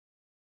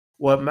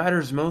what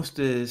matters most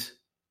is,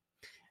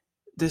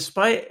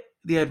 despite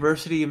the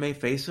adversity you may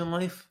face in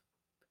life,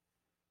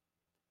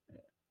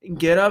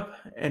 get up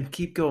and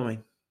keep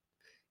going.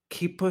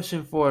 Keep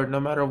pushing forward no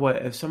matter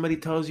what. If somebody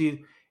tells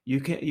you you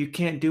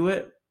can't do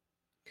it,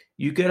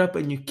 you get up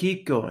and you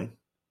keep going.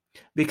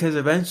 Because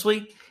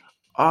eventually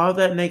all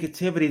that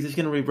negativity is just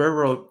going to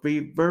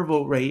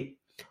reverberate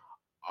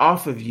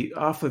off of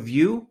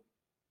you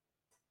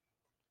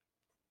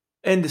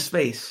into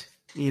space.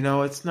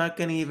 It's not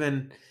going to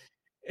even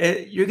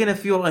you're going to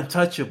feel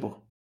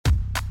untouchable.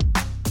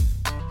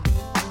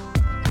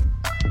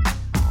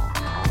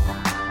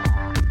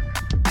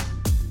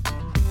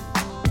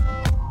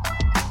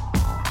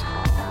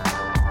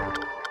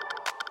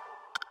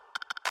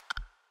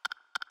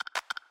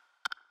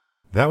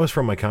 That was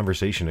from my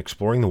conversation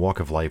exploring the walk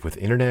of life with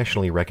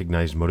internationally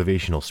recognized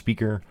motivational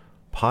speaker,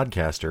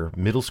 podcaster,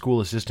 middle school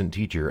assistant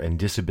teacher, and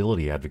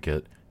disability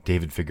advocate,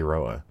 David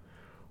Figueroa.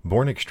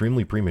 Born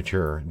extremely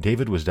premature,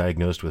 David was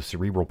diagnosed with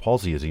cerebral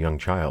palsy as a young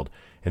child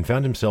and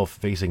found himself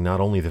facing not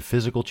only the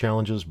physical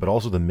challenges but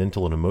also the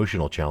mental and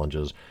emotional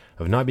challenges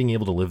of not being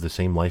able to live the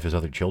same life as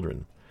other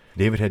children.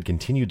 David had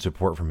continued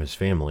support from his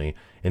family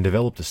and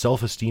developed a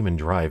self-esteem and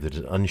drive that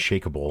is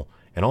unshakable,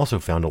 and also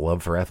found a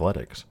love for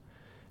athletics.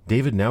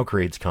 David now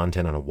creates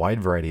content on a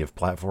wide variety of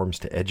platforms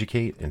to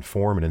educate,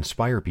 inform, and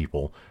inspire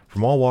people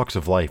from all walks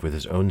of life with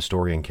his own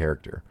story and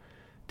character.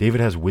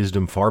 David has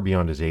wisdom far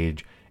beyond his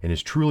age and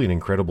is truly an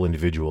incredible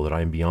individual that I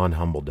am beyond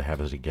humbled to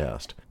have as a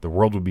guest. The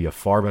world would be a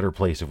far better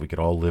place if we could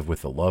all live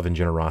with the love and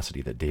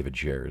generosity that David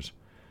shares.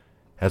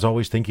 As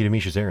always, thank you to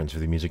Misha Zarens for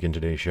the music in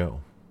today's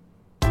show.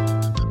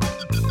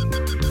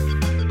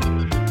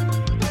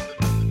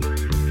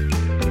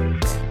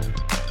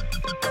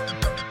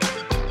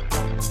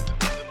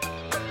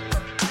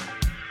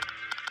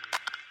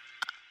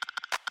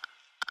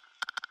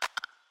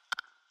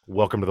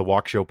 Welcome to the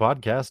Walk Show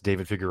podcast.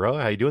 David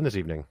Figueroa, how you doing this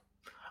evening?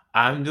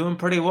 I'm doing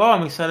pretty well.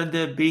 I'm excited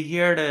to be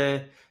here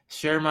to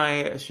share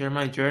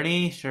my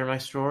journey, share my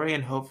story,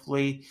 and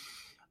hopefully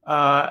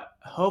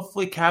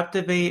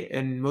captivate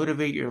and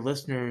motivate your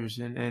listeners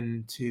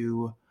and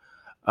to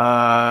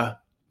uh,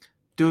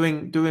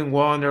 doing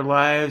well in their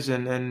lives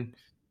and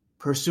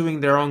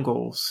pursuing their own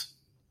goals.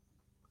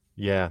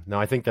 Yeah, no,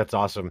 I think that's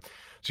awesome.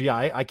 So yeah,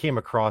 I came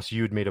across,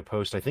 you had made a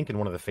post, I think in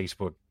one of the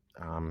Facebook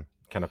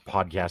kind of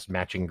podcast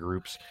matching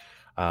groups,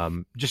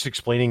 just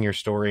explaining your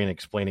story and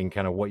explaining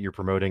kind of what you're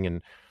promoting.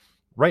 And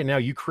right now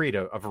you create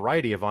a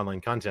variety of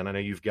online content. I know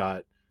you've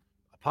got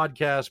a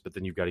podcast, but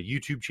then you've got a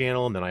YouTube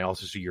channel. And then I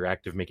also see you're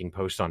active making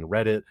posts on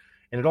Reddit,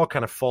 and it all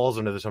kind of falls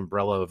under this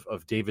umbrella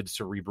of David's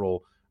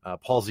cerebral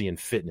palsy and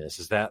fitness.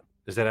 Is that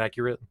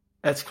accurate?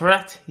 That's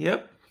correct.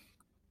 Yep.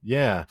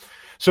 Yeah.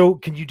 So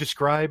can you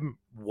describe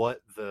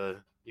what the,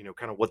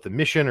 kind of what the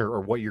mission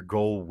or what your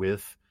goal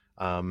with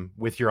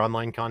your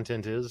online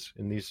content is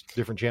in these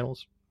different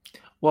channels?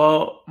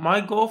 Well,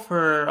 my goal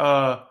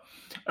for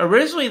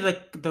originally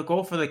the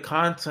goal for the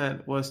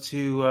content was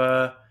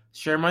to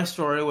share my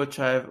story, which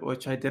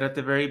I did at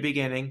the very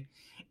beginning,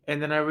 and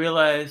then I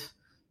realized,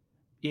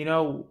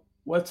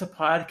 what's a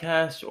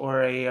podcast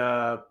or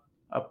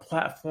a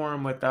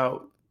platform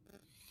without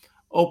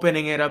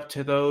opening it up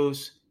to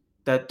those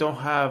that don't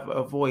have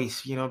a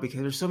voice, because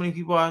there's so many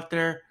people out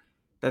there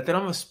that they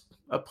don't have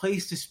a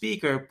place to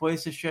speak or a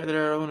place to share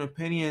their own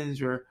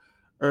opinions or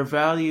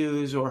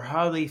values or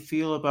how they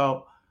feel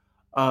about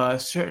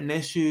certain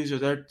issues,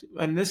 or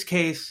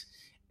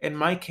in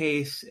my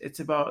case, it's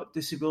about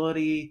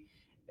disability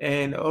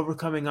and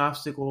overcoming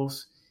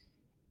obstacles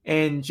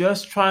and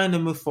just trying to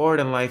move forward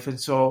in life. And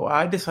so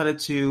I decided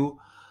to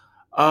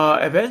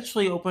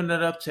eventually open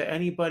it up to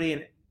anybody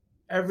and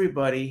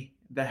everybody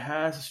that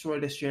has a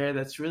story to share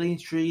that's really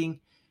intriguing,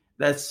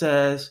 that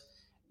says,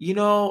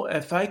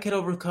 if I could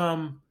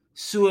overcome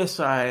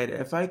suicide,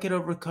 if I could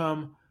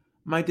overcome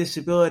my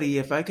disability,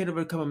 if I could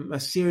overcome a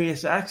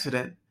serious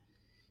accident,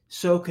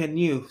 so can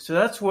you. So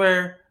that's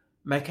where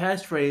my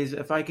catchphrase,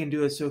 if I can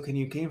do it, so can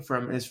you, came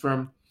from, is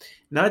from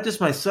not just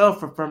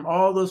myself, but from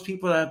all those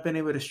people that have been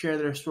able to share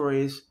their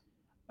stories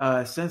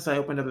since I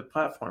opened up the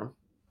platform.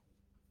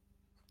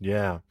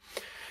 Yeah.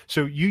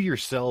 So you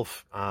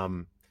yourself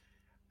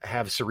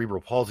have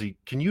cerebral palsy.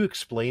 Can you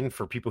explain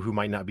for people who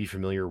might not be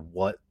familiar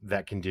what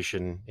that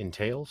condition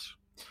entails?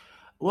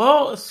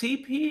 Well,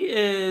 CP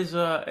is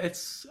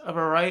it's a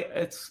variety.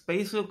 It's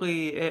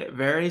basically, it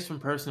varies from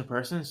person to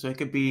person. So it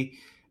could be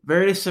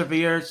very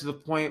severe to the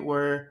point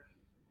where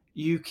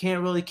you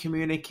can't really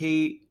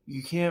communicate,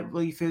 you can't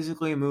really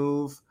physically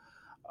move.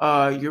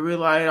 You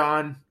rely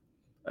on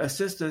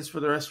assistance for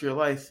the rest of your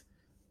life.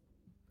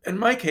 In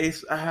my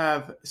case, I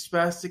have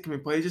spastic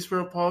hemiplegic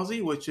cerebral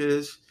palsy, which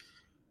is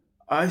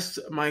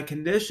my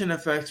condition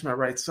affects my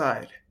right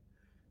side.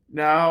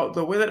 Now,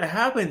 the way that it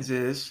happens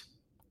is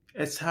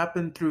it's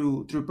happened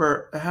through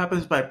birth. It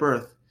happens by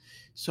birth.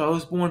 So I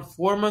was born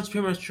 4 months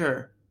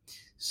premature.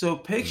 So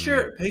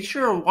picture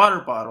a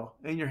water bottle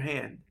in your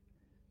hand,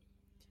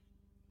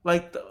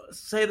 like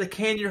say the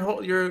can you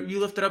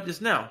lifted up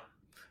just now.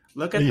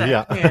 Look at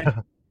that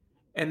can,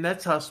 and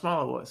that's how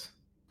small it was.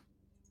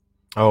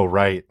 Oh,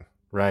 right.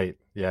 Right.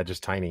 Yeah,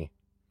 just tiny.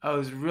 I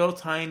was real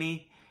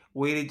tiny,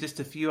 weighed just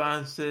a few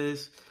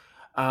ounces.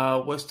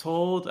 Was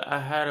told I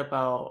had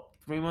about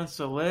 3 months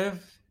to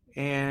live,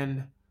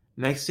 and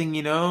next thing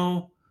you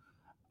know,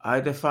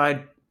 I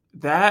defied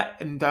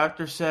that, and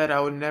doctor said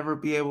I would never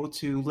be able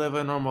to live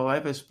a normal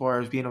life as far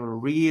as being able to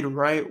read,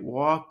 write,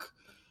 walk,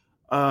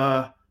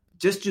 uh,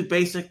 just do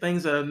basic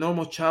things that a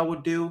normal child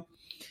would do,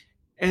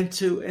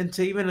 into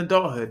even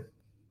adulthood.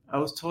 I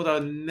was told I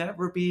would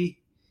never be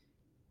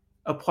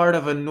a part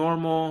of a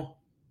normal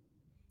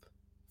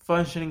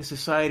functioning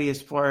society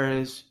as far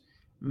as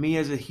me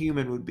as a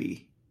human would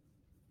be.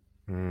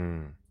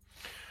 Hmm.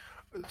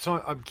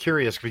 So I'm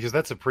curious because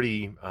that's a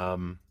pretty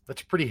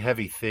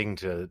heavy thing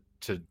to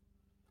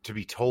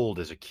be told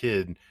as a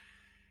kid.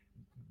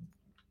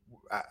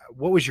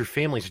 What was your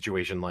family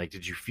situation like?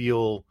 Did you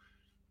feel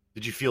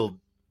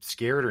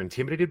scared or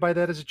intimidated by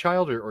that as a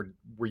child, or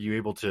were you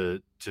able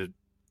to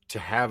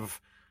have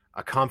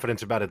a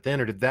confidence about it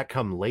then, or did that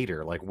come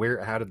later? Like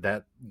where how did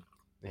that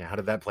yeah, how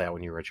did that play out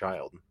when you were a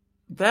child?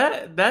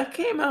 That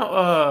came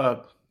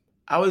out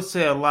I would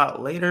say a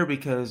lot later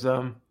because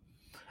it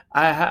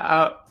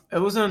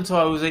wasn't until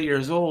I was 8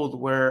 years old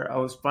where I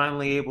was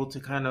finally able to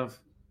kind of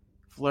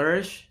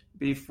flourish.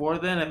 Before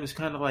then, it was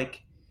kind of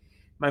like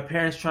my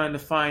parents trying to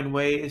find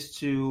ways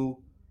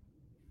to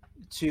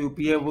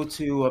be able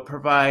to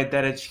provide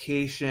that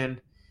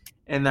education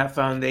and that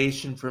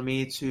foundation for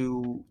me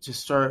to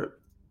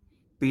start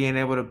being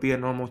able to be a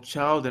normal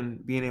child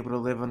and being able to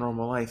live a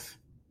normal life.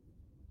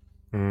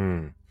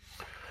 Hmm.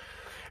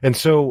 And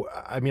so,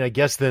 I mean, I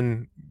guess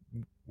then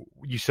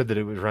you said that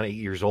it was around 8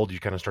 years old you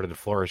kind of started to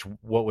flourish.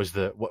 What was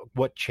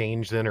what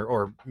changed then,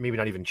 or maybe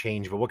not even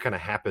change, but what kind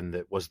of happened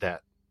that was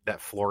that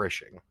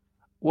flourishing?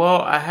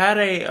 Well, I had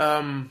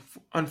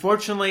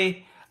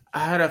unfortunately, I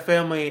had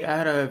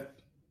a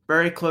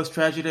very close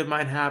tragedy of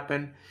mine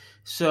happen.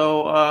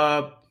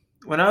 So,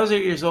 when I was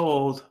 8 years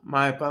old,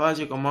 my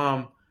biological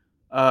mom,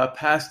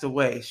 passed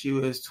away. She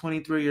was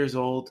 23 years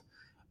old.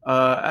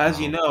 As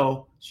you Wow.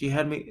 know, she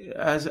had me,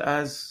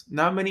 as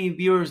not many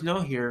viewers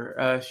know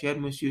here, she had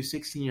me when she was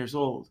 16 years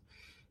old.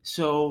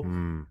 So,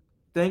 Hmm.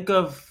 think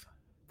of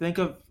think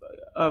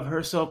of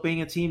herself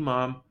being a teen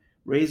mom,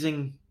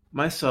 raising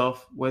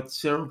myself with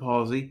cerebral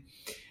palsy,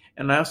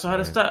 and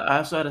Right. I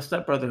also had a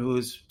stepbrother who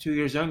was 2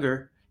 years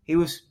younger. He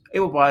was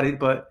able-bodied,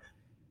 but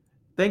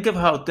think of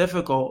how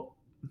difficult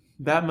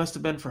that must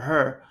have been for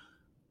her.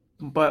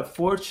 But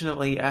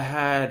fortunately, I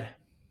had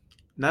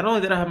not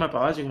only did I have my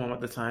biological mom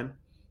at the time,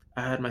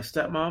 I had my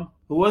stepmom,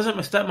 who wasn't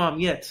my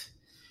stepmom yet,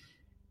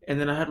 and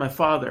then I had my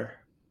father,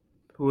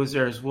 who was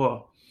there as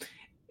well.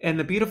 And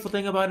the beautiful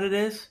thing about it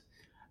is,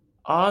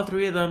 all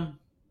three of them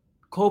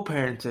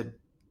co-parented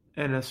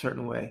in a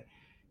certain way.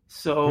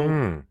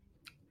 So Hmm.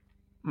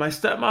 my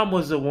stepmom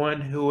was the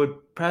one who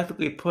would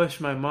practically push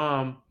my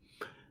mom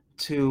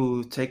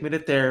to take me to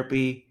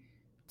therapy,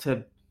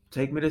 to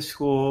take me to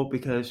school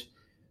because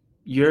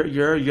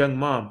you're a young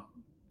mom.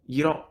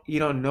 You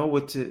don't know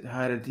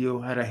how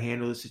to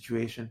handle the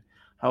situation.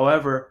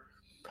 However,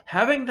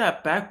 having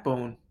that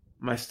backbone,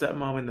 my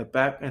stepmom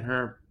in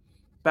her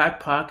back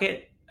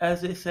pocket,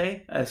 as they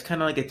say, as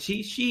kind of like a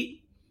cheat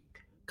sheet,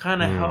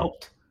 kind of Hmm.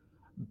 helped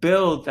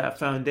build that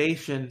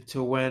foundation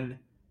to when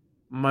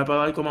my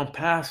biological mom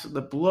passed,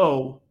 the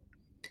blow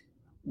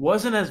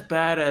wasn't as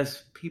bad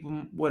as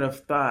people would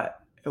have thought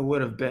it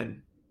would have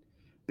been.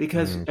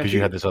 Because if Because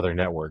you had you this other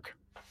network.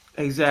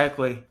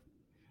 exactly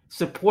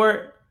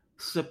support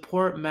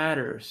support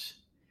matters,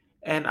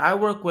 and I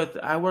work with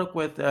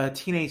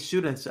teenage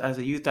students as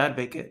a youth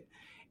advocate,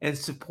 and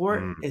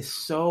support Hmm. is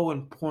so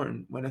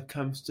important when it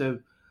comes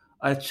to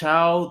a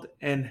child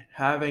and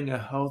having a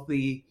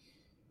healthy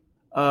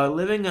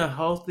living a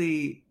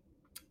healthy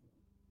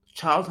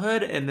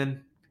childhood, and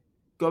then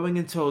going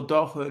into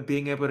adulthood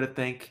being able to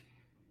think,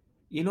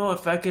 you know,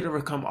 if I could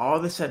overcome all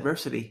this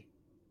adversity,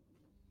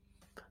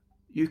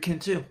 you can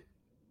too.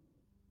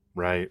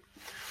 Right.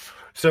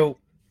 So,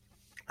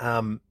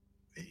 um,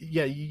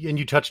 yeah, and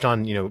you touched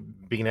on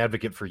being an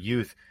advocate for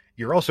youth.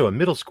 You're also a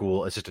middle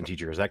school assistant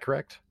teacher. Is that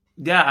correct?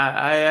 Yeah,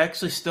 I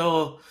actually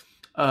still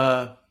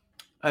uh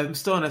I'm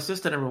still an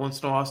assistant every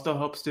once in a while. I still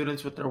help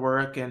students with their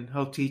work and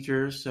help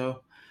teachers.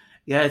 So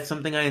yeah, it's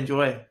something I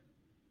enjoy.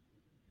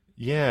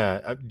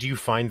 Yeah. Do you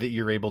find that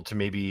you're able to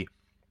maybe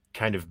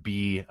kind of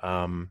be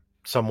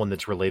someone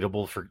that's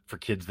relatable for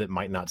kids that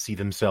might not see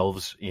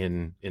themselves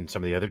in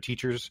some of the other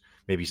teachers?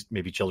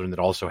 Maybe children that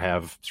also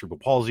have cerebral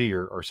palsy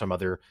or some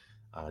other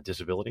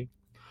disability.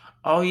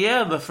 Oh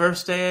yeah, the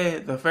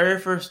very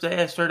first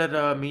day I started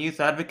my youth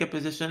advocate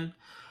position,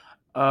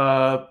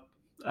 uh,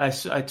 I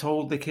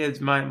told the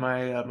kids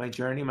my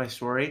journey, my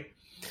story,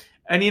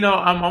 and you know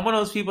I'm one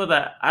of those people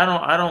that I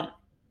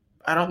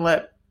don't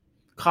let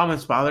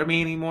comments bother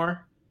me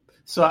anymore.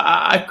 So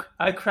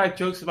I crack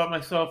jokes about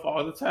myself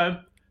all the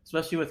time,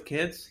 especially with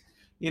kids.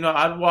 You know,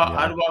 Yeah.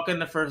 I'd walk in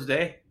the first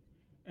day,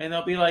 and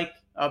I'll be like,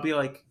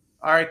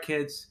 all right,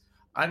 kids,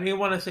 I may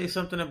want to say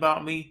something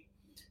about me,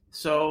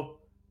 so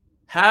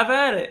have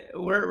at it.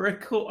 We're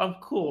cool. I'm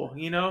cool.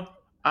 You know,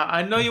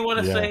 I know you want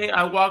to Yeah. say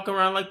I walk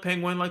around like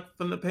Penguin, like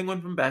from the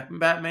Penguin from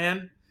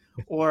Batman,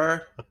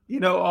 or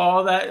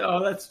all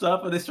that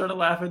stuff. And they started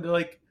laughing. They're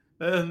like,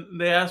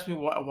 they asked me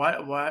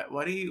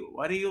why do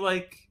you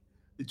like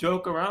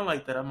joke around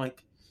like that? I'm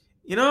like,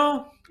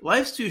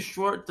 life's too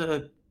short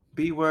to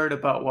be worried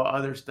about what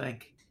others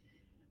think.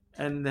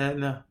 And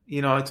then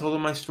I told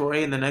him my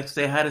story, and the next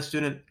day I had a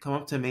student come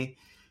up to me,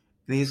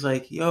 and he's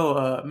like,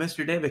 "Yo,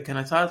 Mr. David, can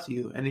I talk to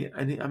you?"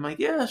 I'm like,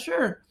 "Yeah,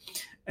 sure."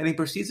 And he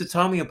proceeds to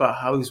tell me about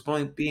how he was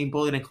being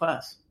bullied in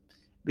class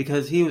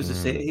because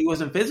Mm. he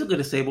wasn't physically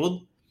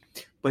disabled,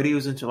 but he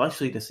was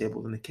intellectually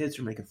disabled, and the kids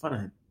were making fun of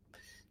him.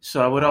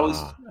 So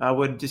Ah, I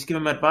would just give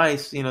him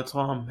advice,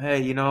 tell him,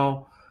 hey,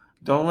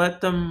 don't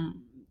let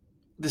them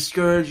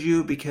discourage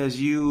you because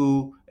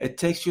it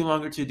takes you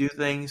longer to do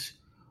things,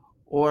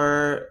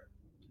 or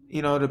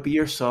to be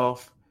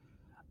yourself.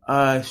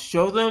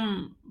 Show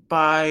them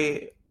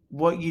by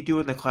what you do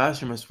in the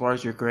classroom as far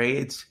as your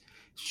grades.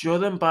 Show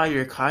them by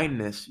your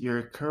kindness,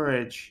 your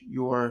courage,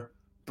 your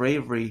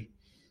bravery.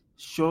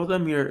 Show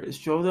them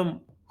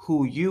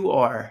who you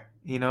are,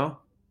 yeah.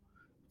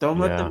 Don't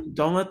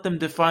let them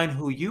define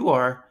who you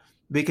are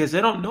because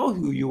they don't know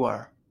who you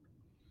are.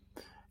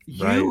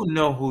 Right. You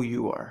know who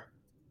you are.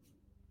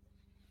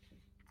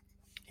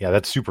 Yeah,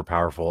 that's super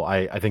powerful.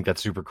 I think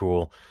that's super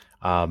cool.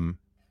 Um,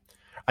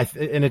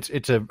 and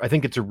I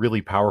think it's a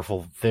really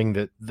powerful thing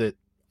that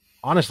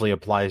honestly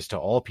applies to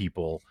all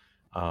people,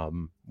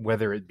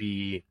 whether it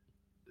be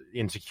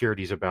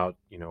insecurities about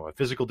a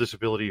physical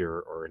disability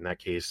or in that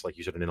case, like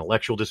you said, an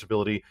intellectual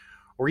disability,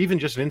 or even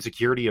just an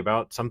insecurity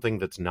about something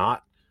that's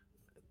not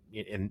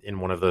in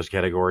one of those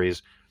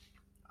categories.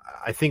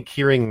 I think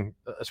hearing,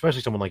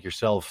 especially someone like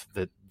yourself,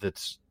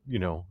 that's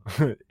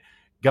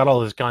got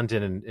all this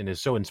content and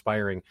is so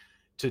inspiring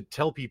to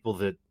tell people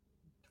that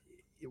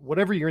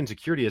whatever your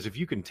insecurity is, if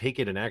you can take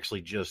it and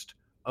actually just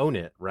own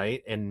it,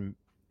 right, and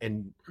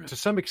to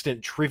some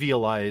extent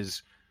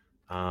trivialize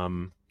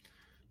um,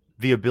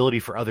 the ability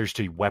for others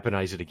to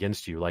weaponize it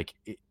against you, like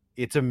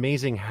it's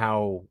amazing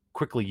how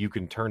quickly you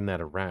can turn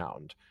that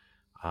around.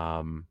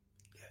 Um,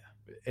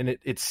 and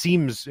it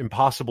seems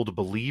impossible to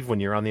believe when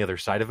you're on the other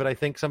side of it, I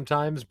think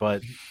sometimes,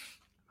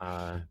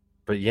 uh,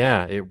 but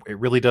yeah, it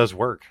really does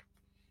work.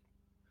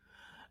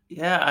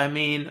 Yeah, I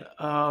mean,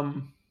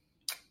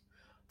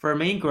 for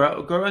me,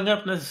 growing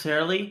up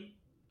necessarily,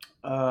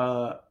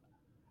 uh,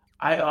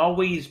 I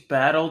always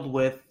battled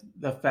with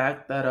the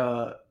fact that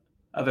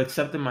of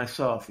accepting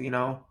myself.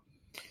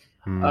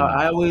 Hmm.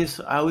 I always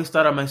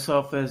thought of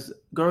myself as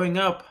growing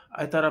up.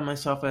 I thought of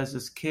myself as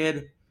this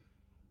kid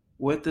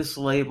with this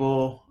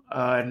label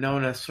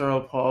known as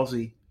cerebral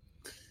palsy.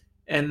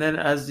 And then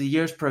as the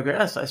years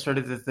progressed, I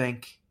started to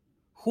think,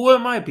 who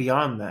am I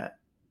beyond that?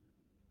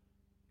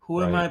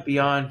 Who am Right. I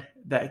beyond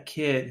that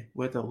kid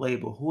with a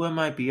label? Who am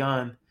I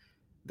beyond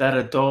that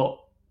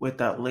adult with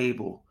that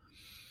label?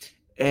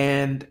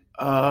 And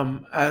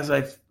as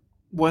I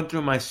went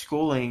through my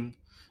schooling,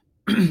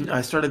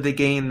 I started to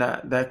gain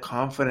that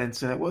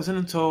confidence. And it wasn't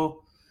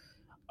until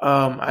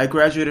I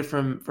graduated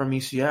from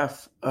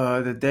UCF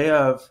the day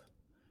of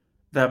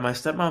that my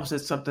stepmom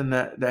said something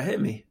that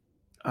hit me.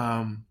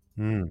 Um,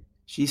 Hmm.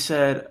 she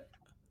said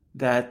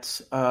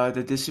that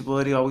the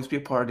disability always be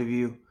a part of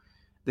you.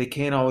 They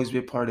can't always be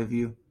a part of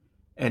you,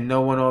 and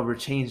no one will ever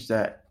change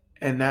that.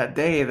 And that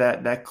day,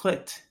 that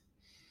clicked.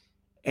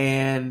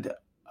 And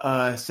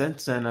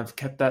since then, I've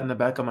kept that in the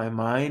back of my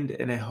mind,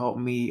 and it helped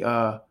me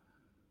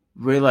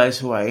realize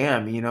who I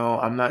am.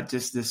 I'm not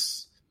just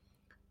this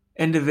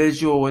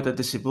individual with a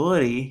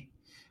disability,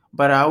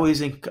 but I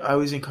always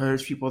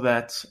encourage people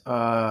that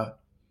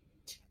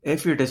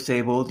if you're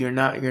disabled, you're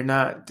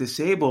not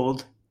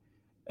disabled.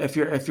 If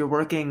you're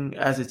working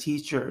as a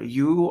teacher,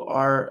 you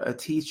are a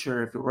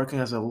teacher. If you're working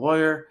as a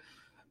lawyer,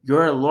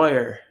 you're a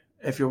lawyer.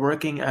 If you're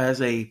working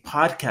as a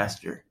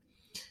podcaster,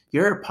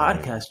 you're a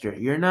Right. podcaster.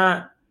 You're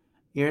not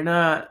you're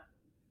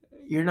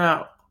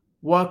not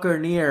Walker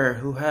Neer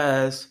who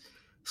has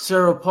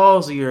cerebral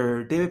palsy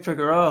or David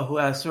Figueroa who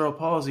has cerebral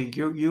palsy.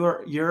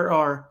 You're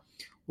our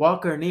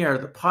Walker Neer,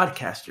 the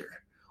podcaster,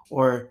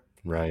 or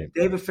Right.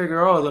 David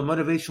Figueroa, the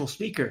motivational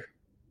speaker.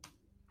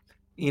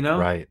 You know,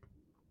 Right.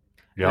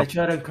 and I Yep.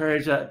 try to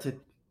encourage that to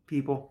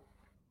people.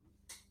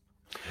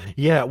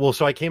 Yeah, well,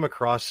 so I came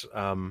across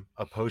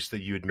a post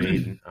that you had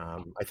made.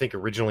 I think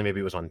originally maybe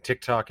it was on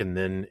TikTok, and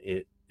then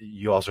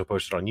you also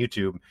posted on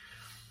YouTube.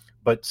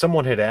 But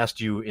someone had asked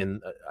you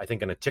in, I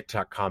think, in a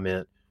TikTok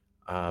comment,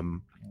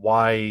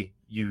 why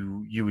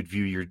you would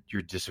view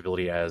your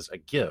disability as a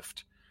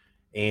gift,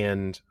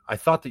 and I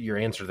thought that your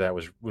answer to that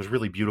was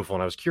really beautiful,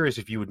 and I was curious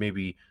if you would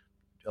maybe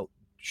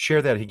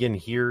share that again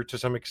here to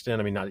some extent.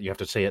 I mean, not that you have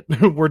to say it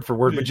word for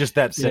word, but just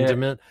that Yeah.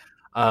 sentiment.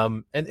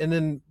 And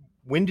then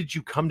when did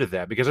you come to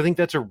that? Because I think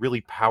that's a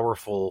really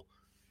powerful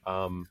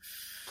um,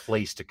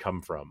 place to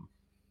come from.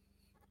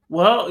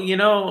 Well,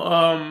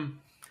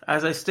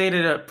 as I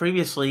stated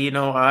previously,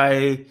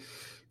 I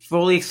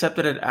fully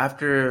accepted it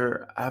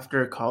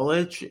after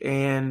college,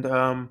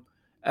 and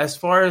as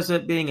far as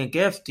it being a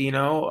gift,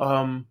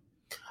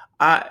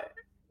 I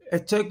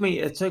it took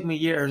me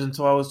years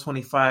until I was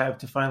 25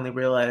 to finally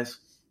realize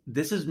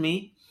this is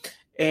me.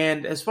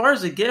 And as far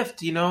as a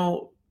gift,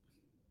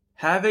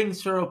 having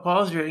cerebral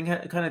palsy or any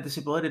kind of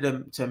disability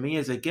to me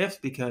is a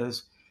gift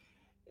because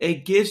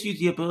it gives you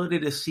the ability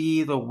to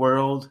see the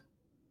world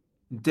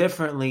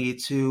differently,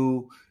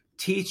 to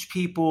teach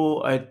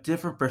people a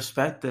different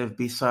perspective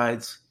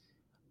besides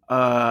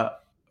uh,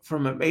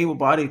 from an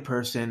able-bodied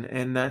person,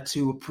 and that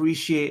to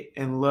appreciate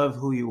and love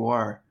who you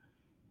are.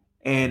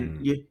 And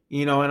Mm,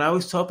 and I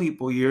always tell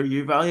people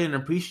you're valued and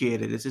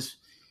appreciated. It's just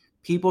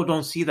people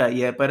don't see that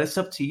yet, but it's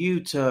up to you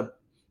to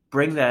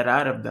bring that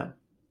out of them.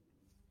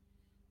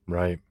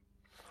 right.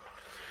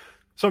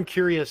 So I'm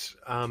curious,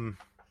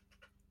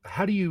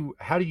 how do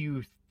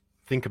you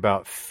think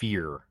about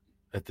fear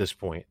at this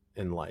point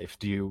in life?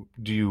 Do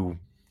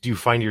you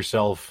find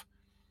yourself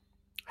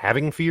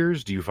having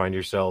fears? Do you find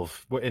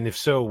yourself, and if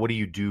so, what do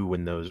you do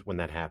when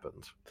that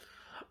happens?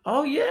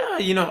 Oh yeah,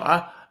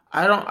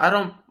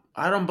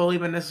 I don't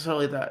believe in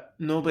necessarily that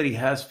nobody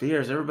has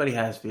fears. Everybody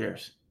has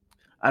fears.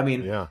 I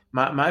mean, Yeah.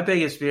 my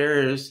biggest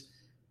fear is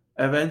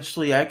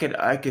eventually I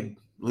could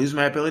lose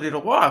my ability to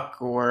walk,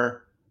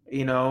 or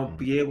Mm,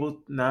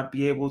 not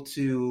be able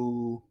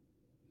to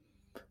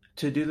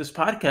do this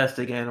podcast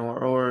again,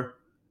 or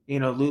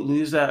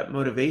lose that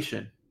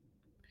motivation.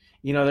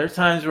 There are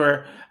times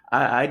where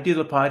I do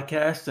the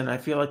podcast and I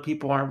feel like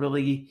people aren't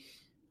really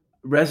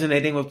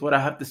resonating with what I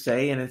have to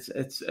say, and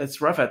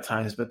it's rough at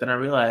times. But then I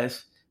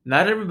realize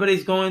not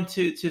everybody's going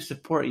to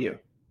support you.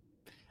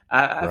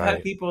 I've had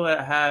right. people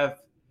that have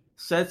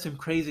said some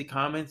crazy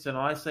comments, and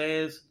all I say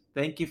is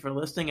thank you for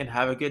listening and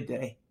have a good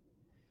day.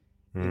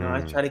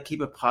 I Mm, try to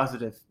keep it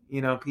positive.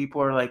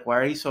 People are like, why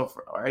are you so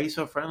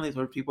friendly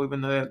towards people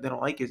even though they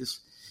don't like you?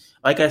 Just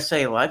like I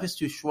say, life is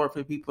too short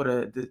for people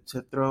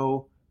to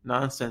throw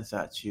nonsense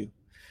at you.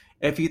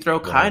 If you throw right.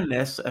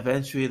 kindness,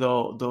 eventually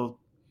they'll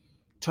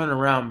turn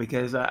around,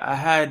 because I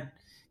had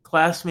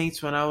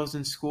classmates when I was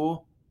in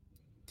school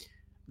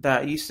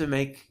that used to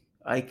make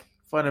like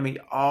fun of me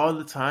all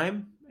the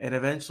time, and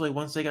eventually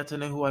once they got to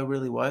know who I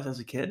really was as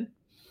a kid,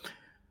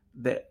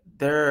 that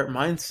their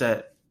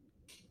mindset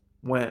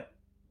went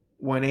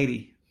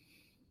 180,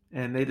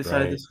 and they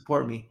decided to Right.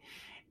 support me.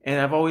 And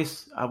I've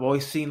always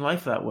seen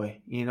life that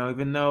way.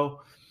 Even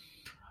though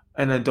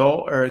an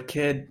adult or a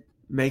kid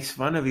makes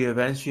fun of you,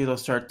 eventually they'll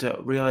start to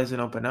realize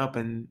and open up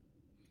and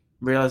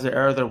realize there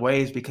are other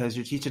ways, because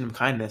you're teaching them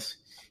kindness.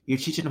 You're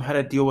teaching them how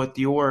to deal with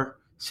your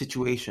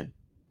situation.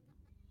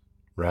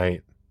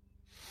 Right.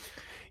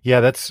 Yeah,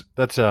 that's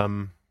a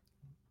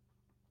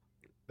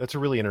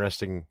really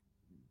interesting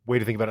way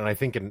to think about it. And I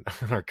think in,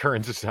 in our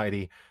current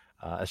society,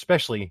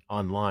 especially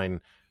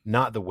online,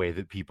 not the way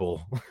that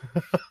people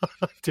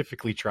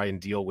typically try and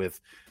deal with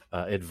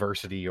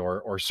adversity,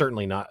 or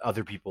certainly not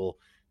other people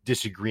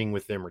disagreeing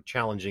with them or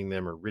challenging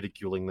them or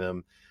ridiculing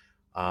them.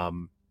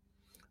 Um,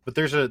 but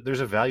there's a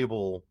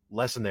valuable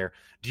lesson there.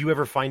 Do you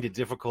ever find it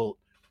difficult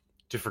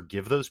to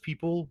forgive those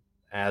people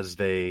as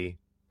they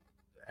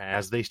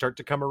start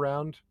to come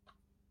around?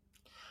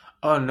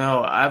 Oh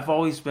no, I've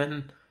always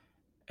been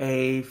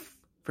a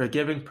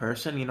forgiving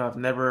person. I've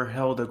never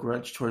held a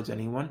grudge towards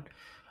anyone.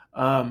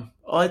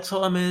 All I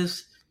tell them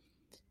is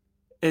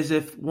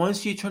if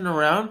once you turn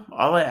around,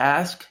 all I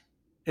ask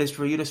is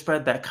for you to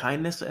spread that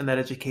kindness and that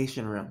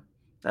education room.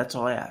 That's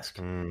all I ask.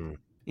 Mm,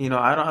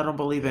 I don't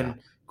believe yeah. in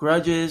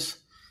grudges.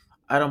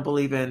 I don't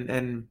believe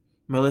in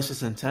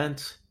malicious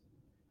intent,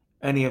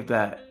 any of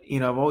that.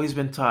 I've always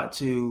been taught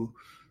to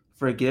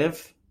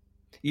forgive.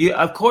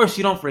 Of course,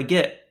 you don't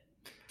forget,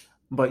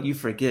 but you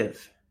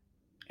forgive,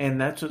 and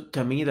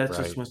to me, that's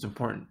what's Right. most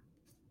important.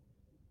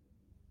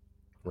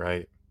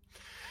 Right.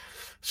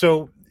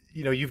 So,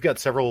 you've got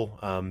several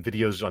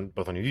videos on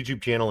both on your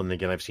YouTube channel, and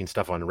again, I've seen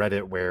stuff on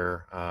Reddit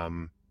where,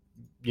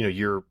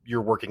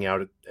 you're working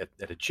out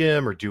at a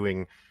gym or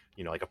doing,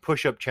 like a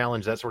push-up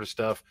challenge, that sort of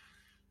stuff.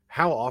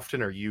 How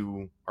often are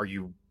you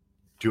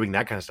doing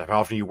that kind of stuff? How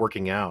often are you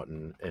working out,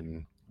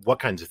 and what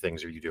kinds of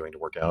things are you doing to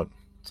work out?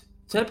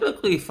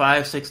 Typically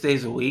 5 6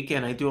 days a week,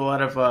 and I do a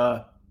lot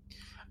of.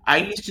 I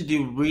used to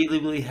do really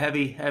really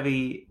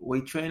heavy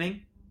weight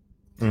training,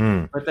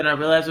 Mm, but then I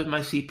realized with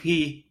my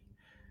CP,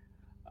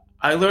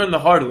 I learned the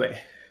hard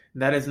way.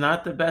 That is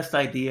not the best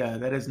idea.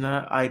 That is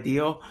not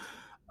ideal.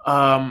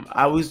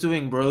 I was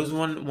doing rows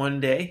one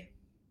day,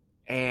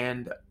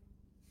 and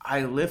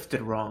I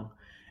lifted wrong.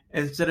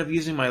 Instead of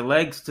using my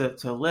legs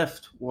to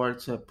lift or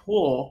to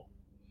pull,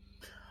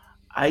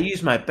 I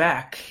used my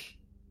back.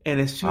 And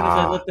as soon as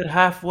I ah, lifted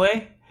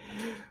halfway,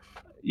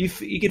 you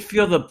could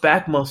feel the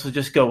back muscle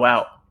just go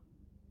out.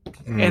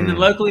 And then mm,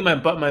 luckily my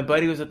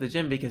buddy was at the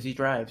gym because he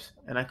drives.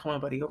 And I call my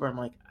buddy over. I'm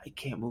like, I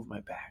can't move my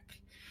back.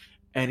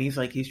 And he's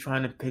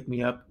trying to pick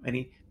me up.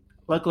 And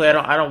luckily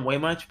I don't weigh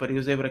much, but he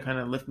was able to kind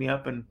of lift me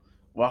up and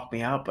walk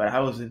me out. But I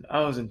was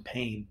in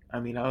pain. I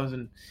mean, I was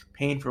in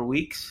pain for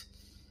weeks.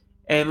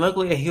 And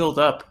luckily I healed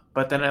up.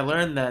 But then I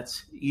learned that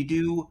you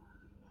do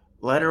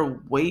lighter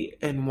weight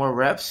and more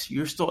reps,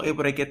 you're still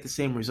able to get the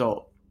same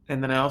result.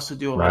 And then I also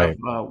do a lot of right.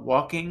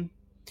 walking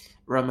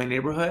around my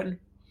neighborhood,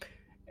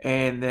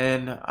 and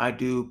then I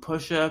do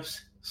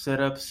push-ups,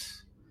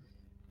 sit-ups,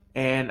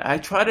 and I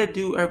try to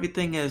do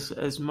everything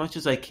as much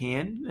as I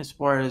can as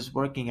far as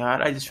working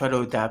out. I just try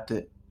to adapt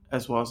it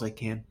as well as I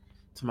can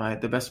to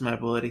the best of my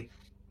ability.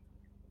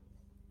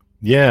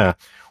 Yeah.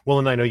 Well,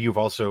 and I know you've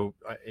also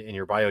in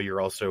your bio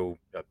you're also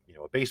a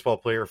baseball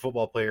player,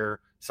 football player,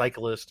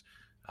 cyclist.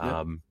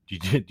 Yep.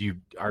 Do you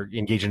are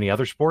engaged in any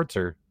other sports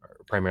or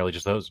primarily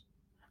just those?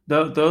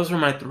 Those were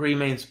my three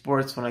main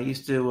sports when I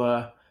used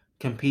to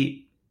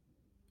compete.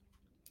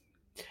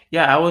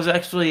 Yeah, I was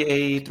actually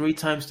a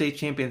three-time state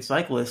champion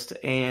cyclist,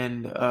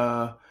 and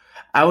I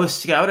was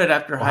scouted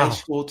after high Wow.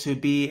 school to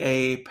be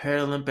a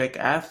Paralympic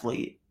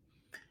athlete.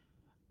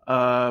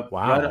 Wow.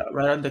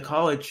 Right into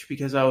college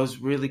because I was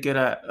really good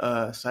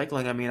at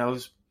cycling. I mean, I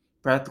was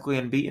practically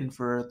unbeaten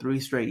for 3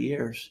 straight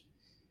years,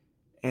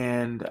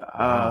 and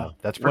Wow.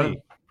 That's one of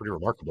pretty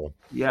remarkable.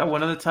 yeah,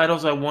 one of the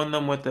titles I won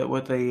them with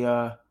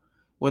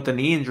a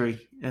knee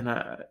injury, and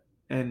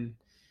and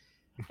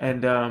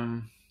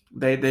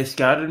they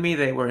scouted me.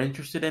 They were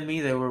interested in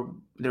me. They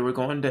were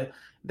going to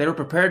they were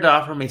prepared to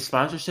offer me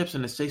sponsorships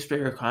and a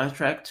six-figure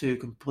contract to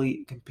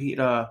compete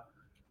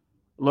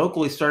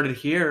locally. Starting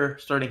here,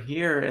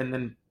 and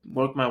then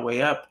work my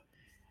way up.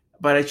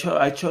 But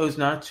I chose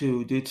not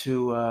to due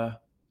to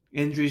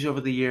injuries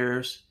over the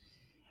years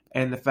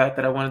and the fact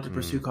that I wanted to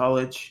pursue Mm,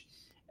 college.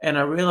 And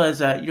I realized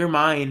that your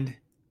mind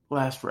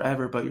lasts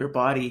forever, but your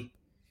body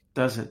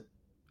doesn't.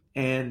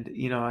 And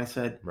I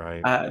said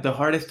right. the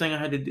hardest thing I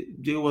had to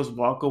do was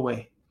walk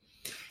away,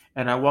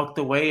 and I walked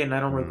away, and I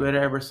don't Mm, regret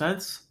it ever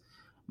since.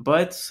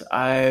 But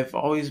I've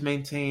always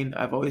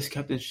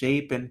kept in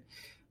shape, and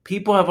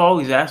people have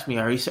always asked me,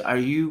 are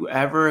you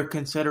ever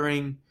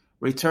considering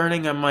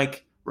returning? I'm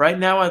like, right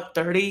now at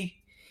 30,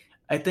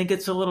 I think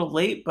it's a little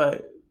late,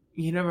 but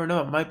you never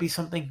know. It might be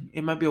something.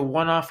 It might be a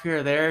one-off here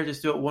or there.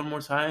 Just do it one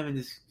more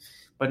time,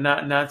 but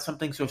not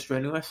something so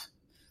strenuous.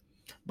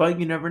 But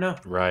you never know.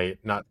 right.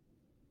 Not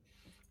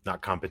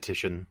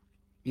competition.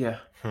 Yeah.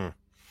 Hmm.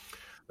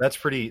 That's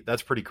pretty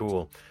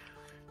cool.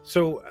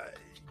 So,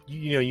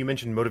 you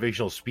mentioned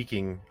motivational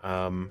speaking.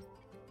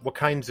 What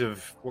kinds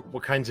of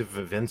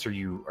events are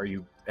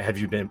you have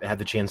you been had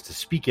the chance to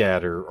speak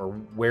at, or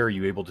where are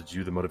you able to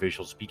do the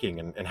motivational speaking,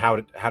 and how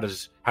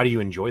do you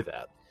enjoy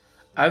that?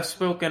 I've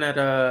spoken at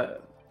the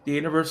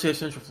University of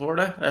Central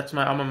Florida. That's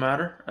my alma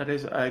mater. That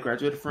is, I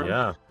graduated from.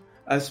 Yeah.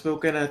 I've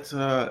spoken at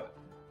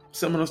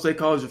Seminole State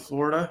College of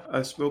Florida.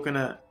 I've spoken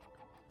at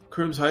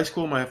Crooms High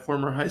School, my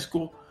former high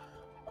school,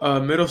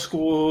 middle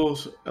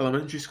schools,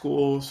 elementary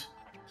schools,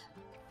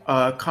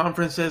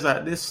 conferences.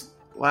 This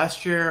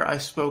last year, I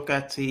spoke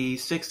at the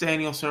sixth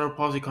annual Cerebral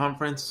Palsy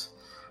Conference,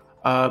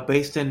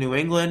 based in New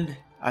England.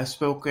 I've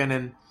spoken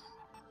in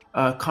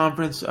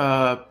conference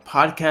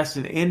podcasts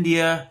in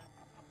India,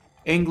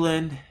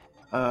 England,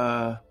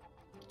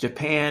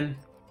 Japan.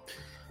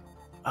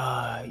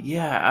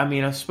 Yeah, I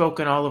mean, I've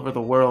spoken all over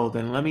the world,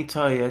 and let me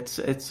tell you,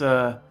 it's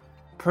a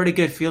pretty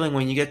good feeling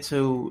when you get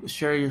to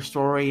share your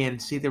story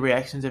and see the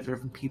reactions of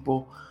different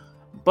people.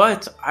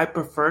 But I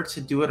prefer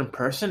to do it in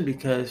person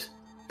because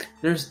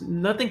there's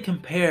nothing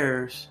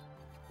compares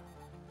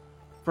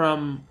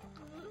from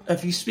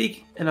if you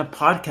speak in a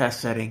podcast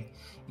setting,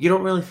 you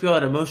don't really feel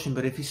that emotion,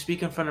 but if you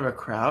speak in front of a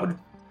crowd,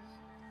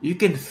 you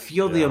can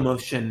feel the Yeah.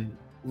 emotion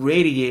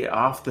radiate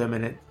off them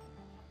and it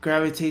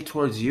gravitate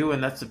towards you,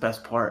 and that's the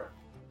best part.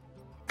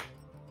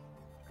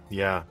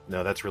 Yeah.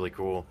 No, that's really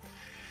cool.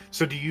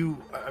 So do you?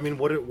 I mean,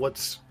 what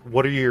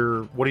are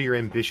your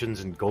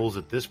ambitions and goals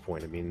at this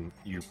point? I mean,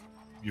 you've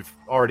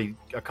already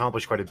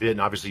accomplished quite a bit,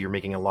 and obviously you're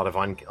making a lot of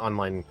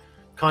online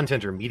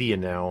content or media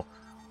now.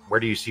 Where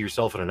do you see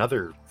yourself in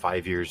another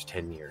 5 years,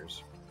 10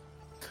 years?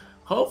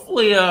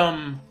 Hopefully,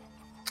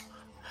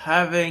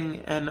 having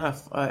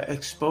enough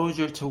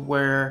exposure to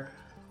where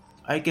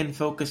I can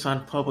focus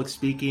on public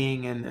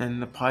speaking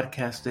and the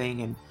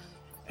podcasting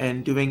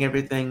and doing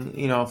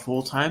everything,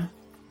 full time.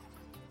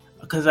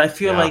 Because I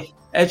feel Yeah. like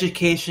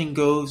education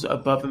goes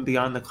above and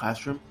beyond the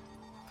classroom.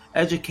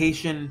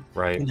 Education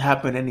Right. can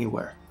happen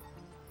anywhere.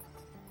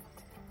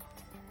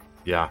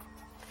 Yeah.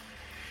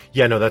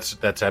 Yeah. No,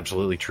 that's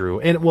absolutely true.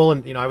 And well,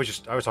 and I was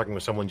talking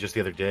with someone just the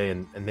other day,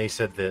 and they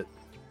said that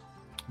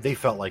they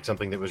felt like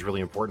something that was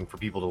really important for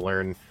people to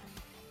learn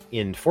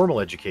in formal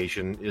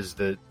education is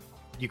that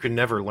you can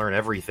never learn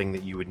everything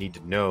that you would need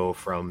to know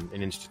from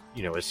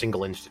a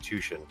single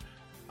institution.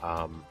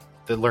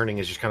 The learning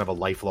is just kind of a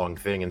lifelong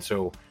thing, and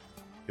so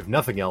if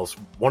nothing else,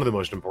 one of the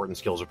most important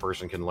skills a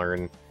person can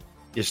learn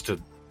is to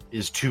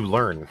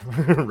learn,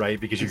 right?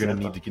 Because you're going to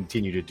Exactly. need to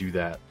continue to do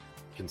that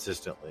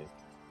consistently.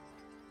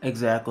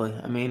 Exactly.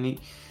 I mean,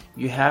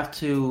 you have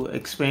to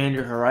expand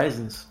your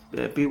horizons.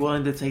 Be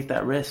willing to take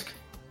that risk.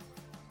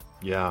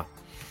 Yeah.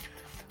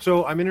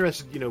 So I'm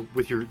interested,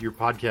 with your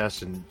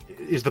podcast, and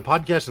is the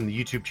podcast and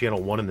the YouTube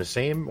channel one and the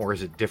same, or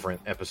is it different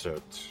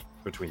episodes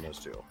between those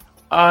two?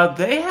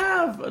 They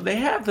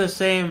have the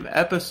same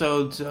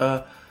episodes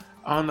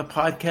on the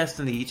podcast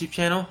and the YouTube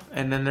channel,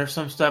 and then there's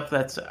some stuff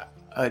that's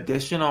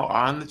additional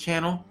on the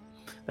channel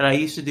that I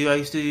used to do. I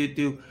used to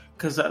do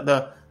because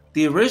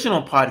the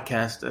original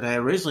podcast that I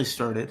originally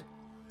started,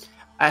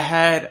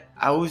 I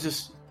was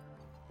just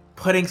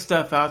putting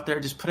stuff out there,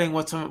 just putting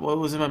what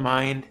was in my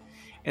mind,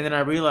 and then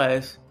I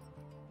realized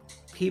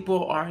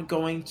people aren't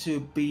going to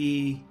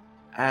be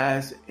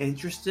as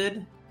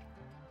interested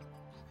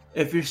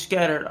if you're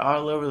scattered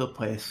all over the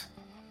place.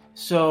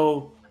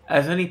 So,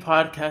 as any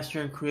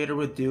podcaster and creator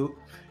would do,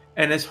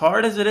 and as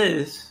hard as it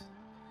is,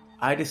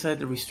 I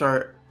decided to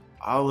restart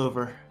all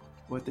over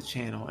with the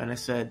channel. And I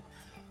said,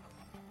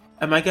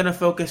 am I going to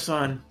focus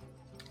on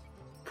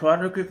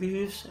product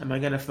reviews? Am I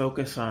going to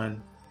focus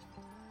on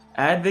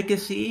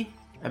advocacy?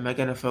 Am I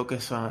going to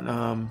focus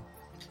on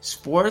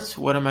sports?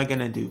 What am I going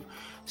to do?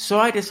 So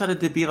I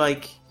decided to be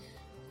like,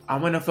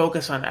 I'm going to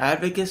focus on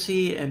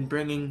advocacy and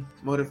bringing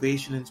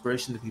motivation and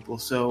inspiration to people.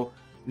 So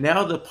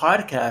now the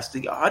podcast,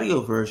 the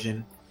audio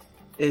version,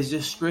 is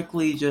just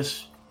strictly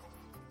just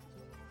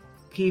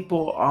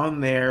people on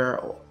there,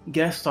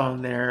 guests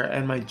on there,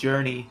 and my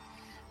journey,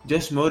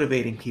 just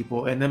motivating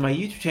people. And then my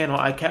YouTube channel,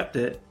 I kept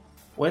it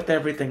with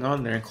everything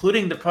on there,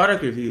 including the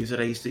product reviews that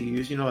I used to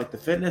use, like the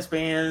fitness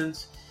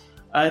bands,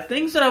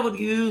 things that I would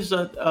use,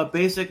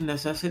 basic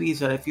necessities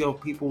that I feel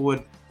people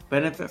would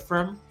benefit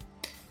from.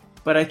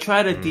 But I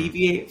try to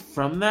deviate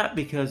from that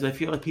because I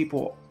feel like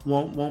people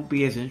won't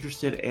be as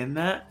interested in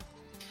that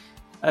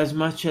as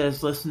much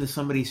as listening to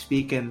somebody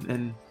speak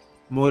and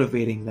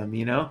motivating them,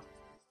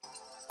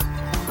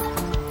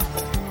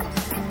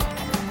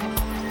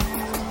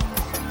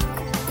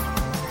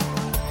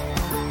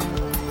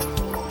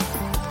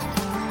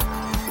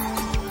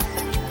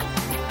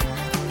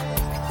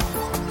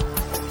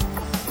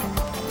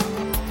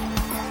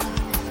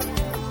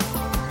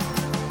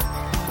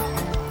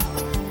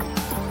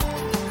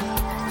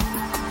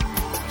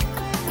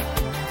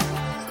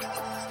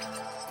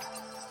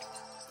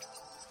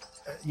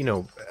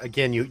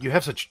 Again, you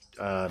have such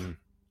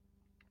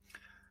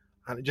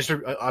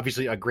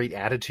obviously a great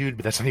attitude,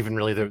 but that's not even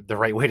really the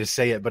right way to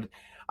say it. But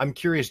I'm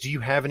curious, do you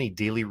have any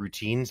daily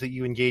routines that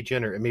you engage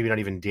in, or maybe not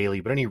even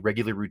daily, but any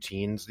regular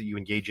routines that you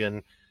engage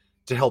in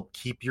to help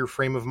keep your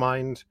frame of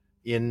mind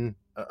in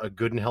a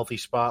good and healthy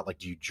spot? Like,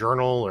 do you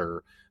journal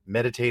or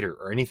meditate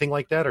or anything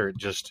like that, or it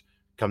just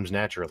comes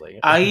naturally?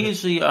 I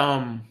usually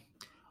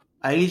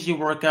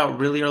work out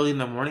really early in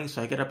the morning,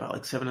 so I get up at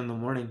like 7 in the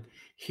morning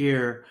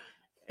here.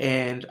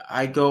 And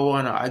I go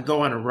on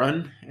a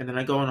run, and then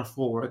I go on a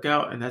full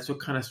workout, and that's what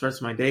kind of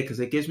starts my day because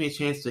it gives me a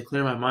chance to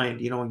clear my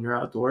mind, when you're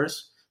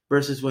outdoors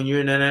versus when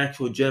you're in an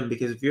actual gym.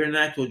 Because if you're in an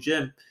actual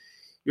gym,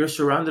 you're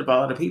surrounded by a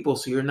lot of people,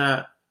 so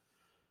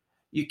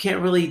you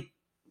can't really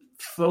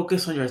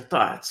focus on your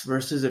thoughts.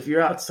 Versus if you're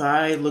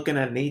outside looking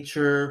at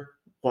nature,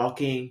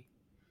 walking,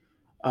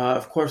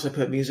 of course I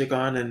put music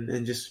on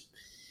and just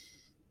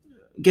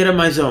get in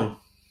my zone.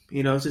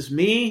 It's just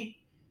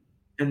me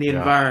and the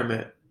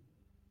environment.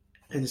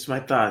 And it's my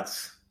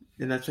thoughts.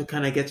 And that's what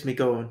kind of gets me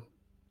going.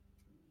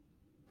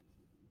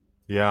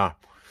 Yeah.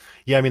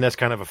 Yeah, I mean, that's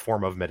kind of a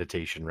form of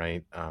meditation,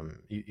 right? I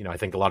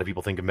think a lot of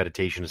people think of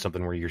meditation as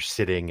something where you're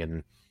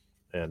sitting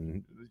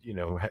and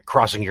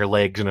crossing your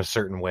legs in a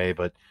certain way.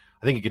 But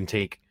I think it can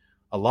take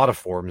a lot of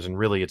forms. And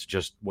really, it's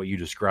just what you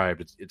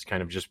described. It's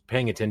kind of just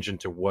paying attention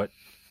to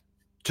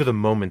the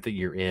moment that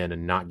you're in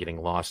and not getting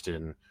lost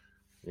in,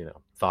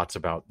 thoughts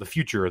about the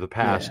future or the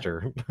past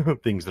or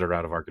things that are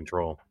out of our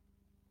control.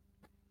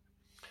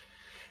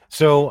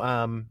 So,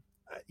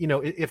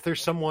 if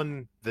there's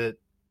someone that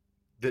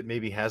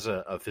maybe has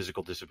a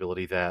physical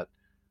disability that,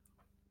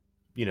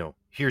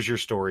 hears your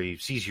story,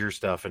 sees your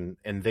stuff,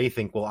 and they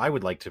think, well, I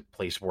would like to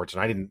play sports,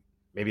 and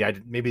maybe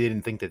they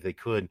didn't think that they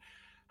could.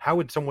 How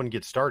would someone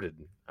get started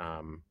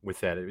with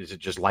that? Is it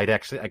just light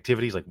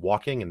activities like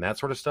walking and that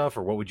sort of stuff,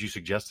 or what would you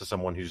suggest to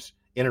someone who's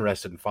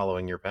interested in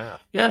following your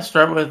path? Yeah,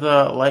 start with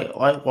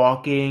light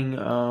walking.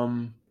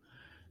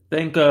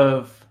 Think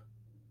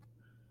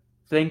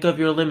of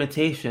your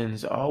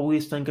limitations.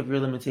 Always think of your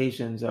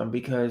limitations,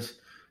 because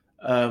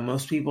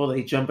most people,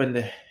 they jump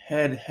into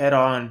head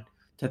on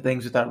to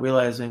things without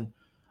realizing.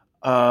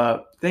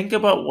 Think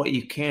about what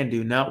you can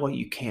do, not what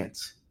you can't.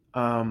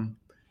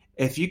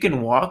 If you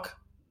can walk,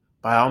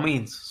 by all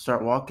means,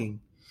 start walking.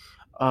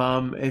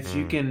 If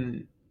you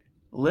can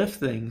lift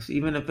things,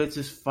 even if it's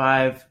just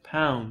 5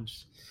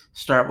 pounds,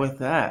 start with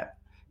that.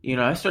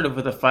 I started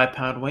with a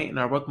 5-pound weight, and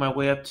I worked my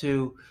way up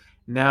to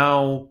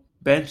now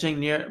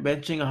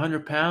benching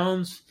 100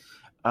 pounds,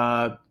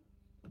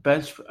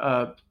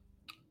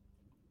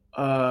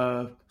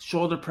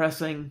 shoulder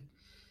pressing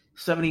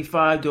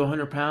 75 to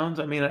 100 pounds.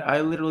 I mean, I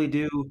literally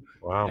do.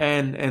 Wow.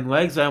 And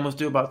legs, I almost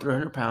do about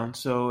 300 pounds.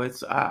 So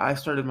I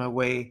started my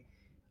way.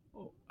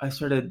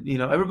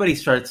 Everybody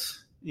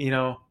starts,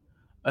 a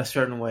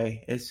certain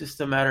way. It's just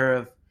a matter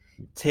of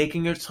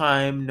taking your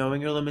time,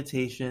 knowing your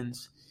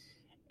limitations,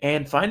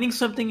 and finding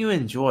something you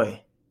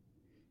enjoy.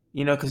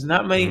 Because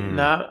not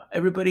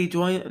everybody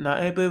enjoys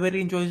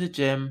the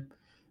gym.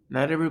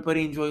 Not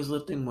everybody enjoys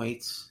lifting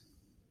weights.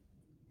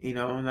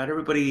 Not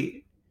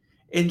everybody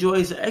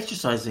enjoys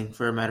exercising,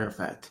 for a matter of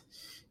fact.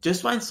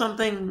 Just find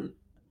something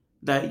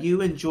that you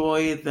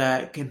enjoy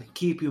that can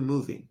keep you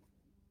moving.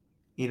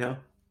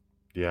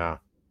 Yeah.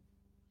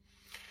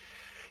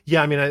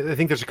 Yeah, I mean, I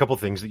think there's a couple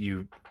things that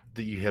you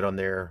hit on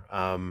there.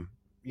 A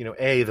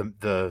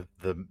the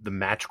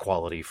match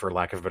quality, for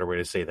lack of a better way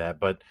to say that,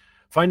 but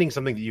finding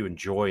something that you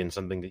enjoy and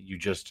something that you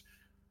just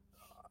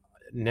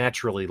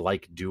naturally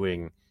like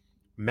doing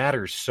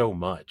matters so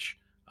much.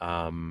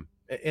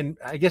 And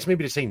I guess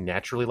maybe to say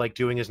naturally like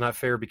doing is not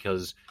fair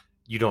because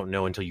you don't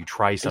know until you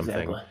try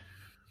something. Exactly.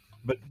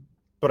 But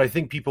but I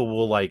think people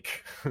will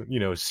like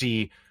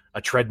see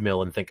a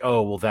treadmill and think,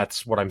 oh well,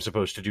 that's what I'm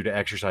supposed to do to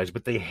exercise.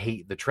 But they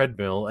hate the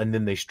treadmill and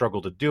then they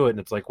struggle to do it, and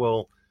it's like,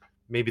 well,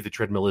 maybe the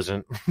treadmill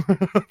isn't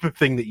the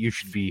thing that you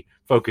should be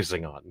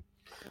focusing on.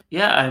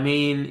 Yeah, I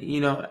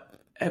mean,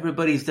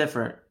 everybody's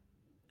different.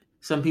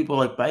 Some people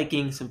like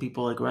biking, some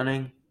people like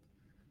running.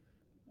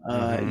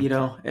 Hmm.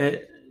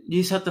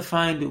 You just have to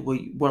find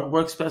what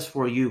works best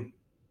for you.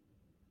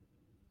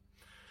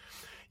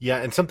 Yeah,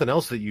 and something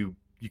else that you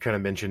kind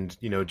of mentioned,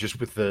 just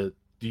with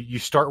you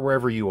start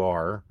wherever you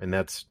are, and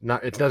that's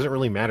not it doesn't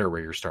really matter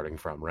where you're starting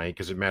from, right?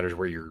 Because it matters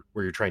where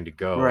you're trying to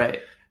go.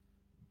 Right.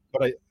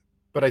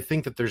 But I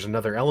think that there's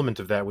another element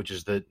of that, which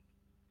is that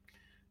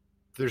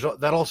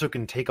that also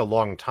can take a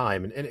long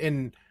time,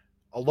 and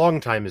a long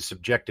time is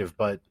subjective,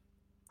 but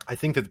I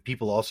think that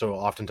people also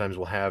oftentimes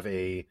will have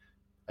a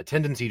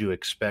tendency to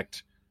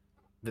expect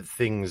that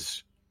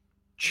things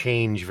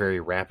change very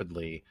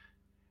rapidly,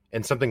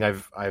 and something I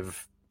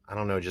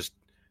don't know, just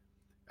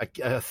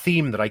a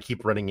theme that I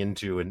keep running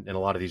into in a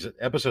lot of these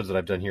episodes that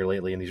I've done here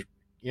lately and these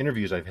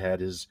interviews I've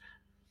had is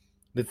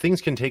that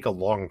things can take a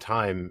long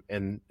time,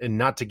 and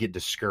not to get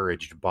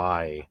discouraged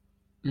by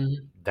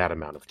Mhm. that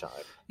amount of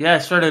time. Yeah, I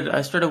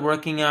started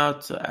working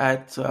out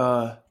at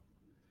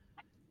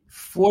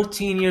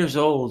 14 years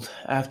old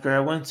after I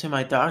went to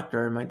my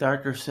doctor. And my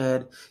doctor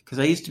said, because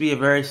I used to be a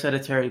very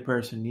sedentary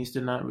person, used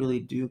to not really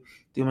do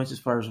much as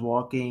far as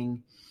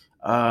walking,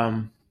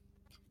 um,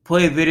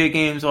 play video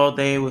games all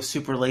day, was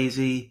super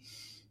lazy,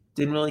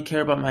 didn't really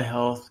care about my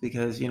health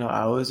because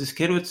I was this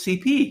kid with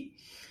CP,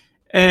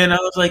 and I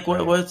was like,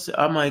 Right.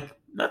 I'm like,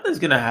 nothing's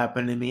gonna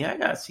happen to me. I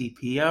got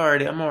CP.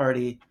 I'm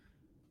already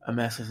a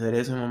mess as it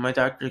is. And when my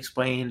doctor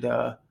explained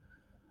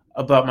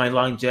about my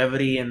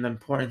longevity and the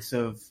importance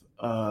of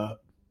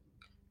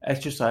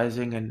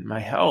exercising and my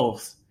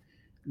health,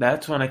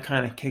 that's when I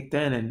kind of kicked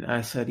in and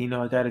I said,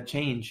 I got to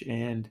change.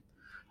 And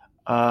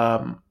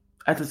um,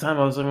 at the time,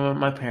 I was living with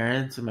my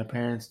parents, and my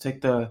parents took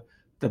the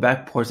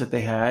back porch that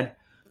they had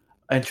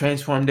and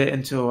transformed it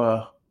into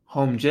a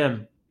home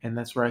gym. And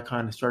that's where I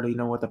kind of started,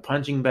 with a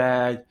punching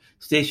bag,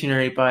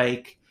 stationary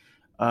bike,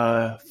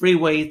 free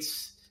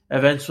weights.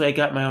 Eventually, I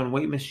got my own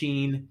weight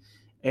machine,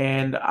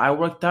 and I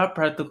worked out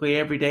practically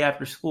every day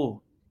after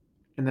school.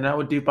 And then I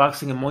would do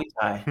boxing and Muay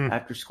Thai Hmm.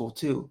 after school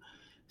too.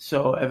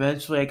 So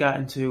eventually, I got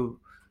into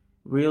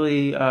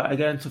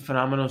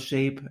phenomenal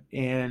shape,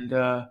 and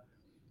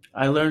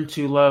I learned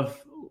to love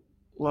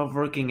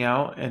working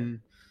out,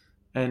 and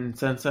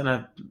since then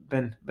I've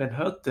been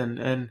hooked,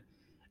 and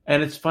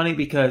it's funny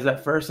because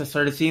at first I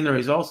started seeing the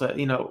results. That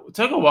it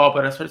took a while,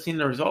 but I started seeing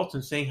the results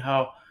and seeing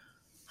how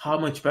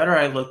much better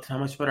I looked, how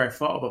much better I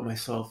felt about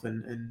myself,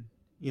 and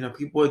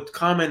people would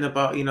comment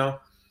about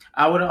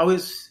I would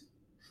always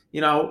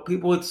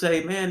people would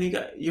say, man,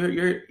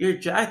 you're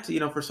jacked.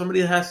 For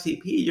somebody that has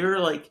CP, you're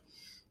like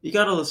you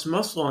got all this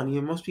muscle on you.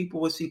 Most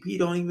people with CP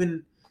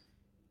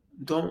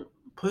don't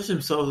push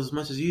themselves as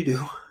much as you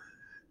do.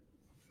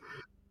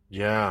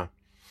 Yeah.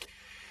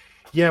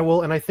 Yeah,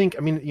 well, and I think,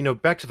 I mean,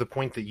 back to the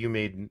point that you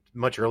made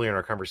much earlier in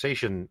our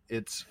conversation,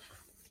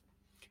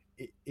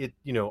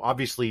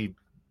 obviously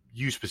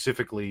you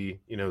specifically,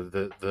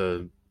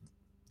 the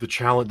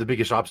challenge, the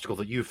biggest obstacle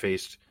that you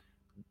faced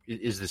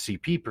is the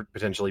CP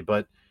potentially,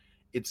 but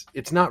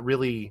it's not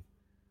really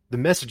the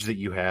message that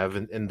you have,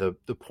 and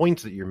the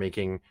points that you're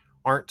making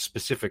aren't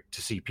specific to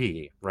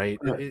CP, right?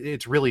 Right.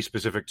 It's really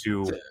specific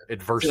to, to to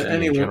adversity in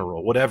anyone.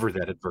 general, whatever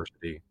that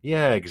adversity.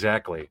 Yeah,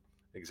 exactly.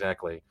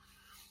 Exactly.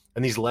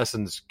 And these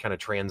lessons kind of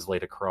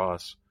translate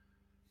across.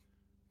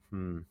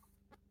 Hmm.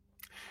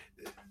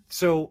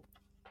 So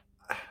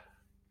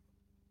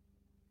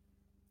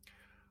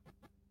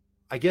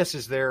I guess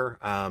is there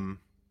I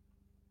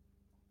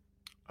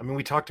mean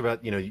we talked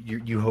about,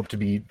 you hope to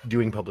be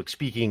doing public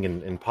speaking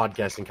and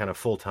podcasting kind of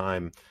full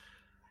time.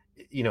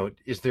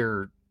 Is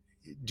there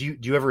do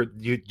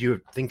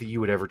you think that you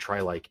would ever try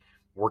like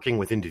working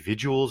with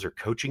individuals or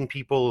coaching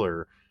people,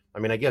 or I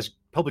mean I guess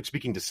public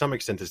speaking to some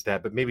extent is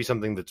that, but maybe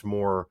something that's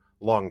more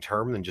long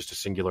term than just a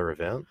singular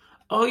event?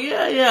 Oh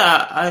yeah,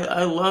 yeah.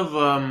 I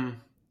love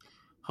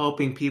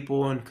helping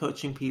people and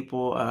coaching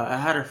people. I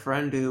had a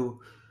friend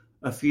who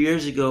a few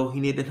years ago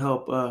he needed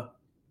help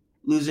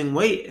losing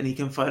weight, and he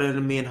confided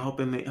in me and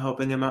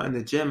helping him out in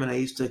the gym. And I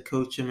used to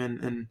coach him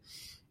and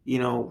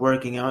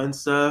working out and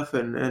stuff,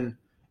 and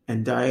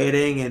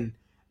dieting, and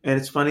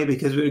it's funny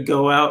because we would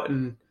go out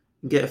and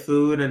get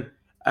food, and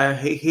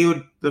he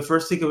would the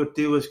first thing he would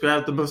do was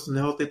grab the most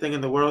unhealthy thing in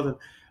the world, and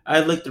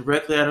I'd look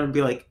directly at him and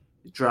be like,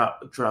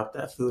 drop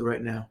that food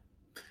right now.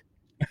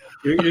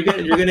 You're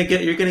gonna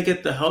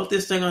get the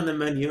healthiest thing on the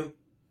menu,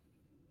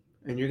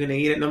 and you're gonna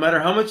eat it no matter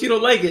how much you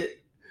don't like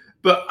it.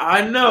 But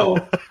I know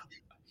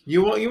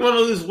you want to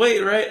lose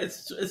weight, right?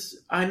 It's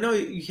I know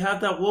you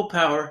have that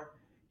willpower.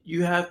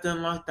 You have to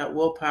unlock that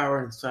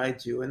willpower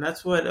inside you, and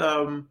that's what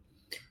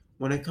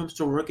when it comes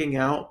to working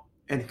out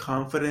and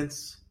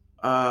confidence,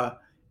 uh,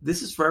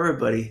 this is for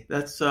everybody.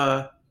 That's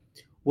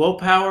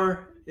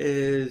willpower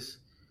is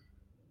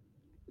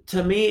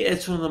to me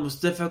it's one of the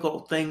most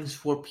difficult things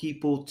for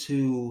people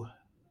to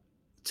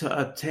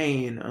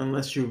obtain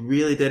unless you're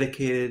really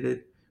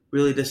dedicated,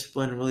 really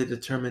disciplined, really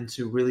determined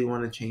to really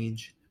want to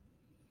change.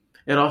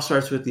 It all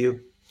starts with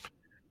you.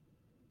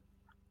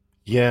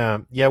 Yeah,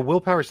 yeah.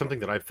 Willpower is something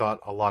that I've thought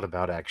a lot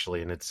about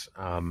actually, and it's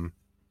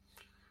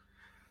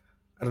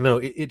I don't know.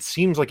 It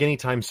seems like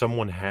anytime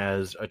someone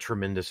has a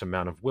tremendous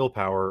amount of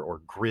willpower or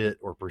grit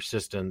or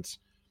persistence,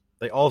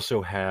 they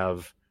also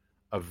have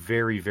a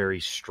very, very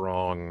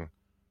strong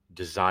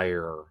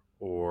desire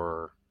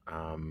or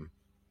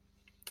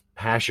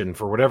passion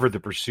for whatever the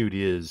pursuit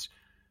is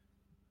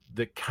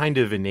that kind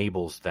of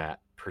enables that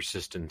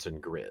persistence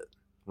and grit,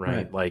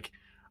 right? Right. Like,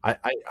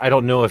 I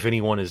don't know if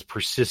anyone is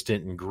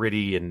persistent and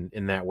gritty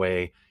in that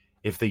way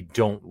if they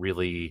don't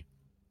really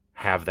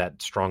have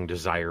that strong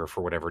desire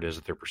for whatever it is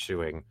that they're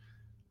pursuing.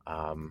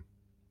 Um,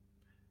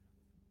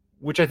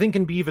 which I think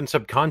can be even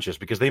subconscious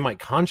because they might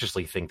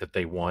consciously think that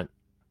they want,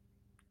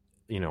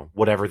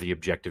 whatever the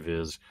objective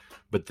is.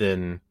 But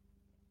then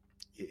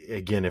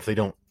again, if they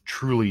don't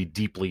truly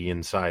deeply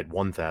inside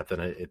want that, then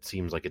it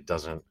seems like it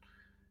doesn't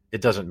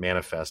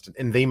manifest.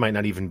 And they might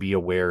not even be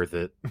aware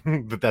that,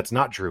 that that's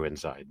not true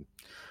inside.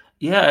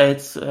 Yeah,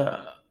 it's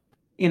a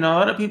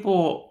lot of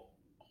people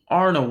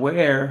aren't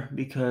aware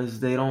because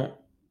they don't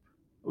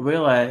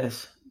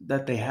realize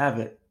that they have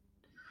it.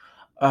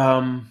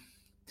 Um,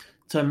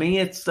 to me,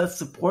 it's that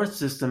support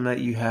system that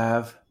you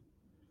have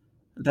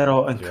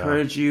that'll Yeah.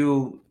 encourage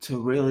you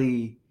to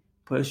really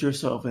push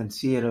yourself and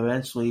see it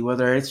eventually,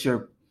 whether it's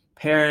your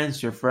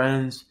parents, your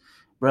friends,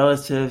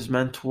 relatives,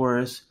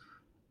 mentors,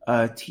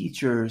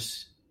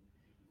 teachers.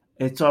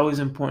 It's always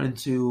important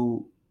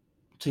to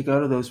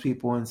go to those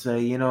people and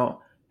say,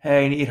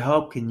 hey, I need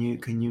help. Can you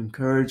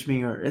encourage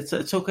me? Or it's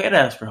okay to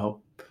ask for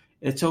help.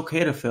 It's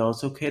okay to fail.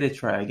 It's okay to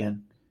try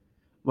again.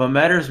 What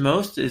matters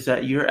most is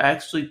that you're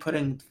actually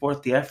putting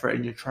forth the effort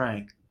and you're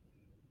trying.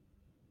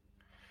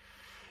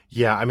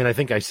 Yeah, I mean, I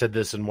think I said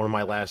this in one of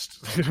my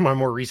my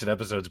more recent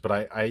episodes, but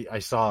I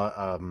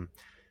saw an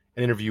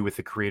interview with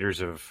the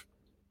creators of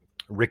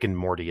Rick and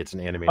Morty. It's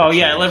an Oh animated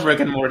yeah, I love series. Rick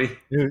and Morty.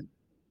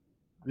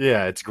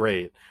 Yeah, it's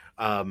great.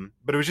 But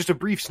it was just a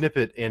brief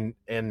snippet,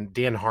 and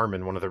Dan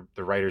Harmon, one of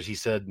the writers, he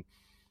said,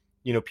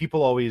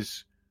 people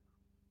always,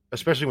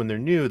 especially when they're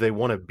new, they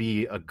want to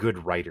be a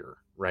good writer,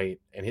 right?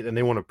 And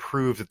they want to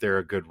prove that they're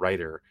a good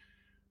writer.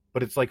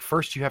 But it's like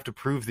first you have to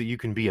prove that you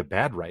can be a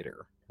bad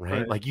writer, right?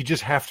 Right. Like you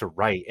just have to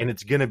write, and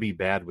it's gonna be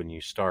bad when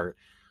you start.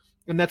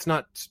 And that's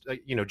not,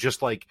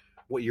 just like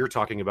what you're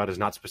talking about is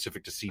not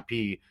specific to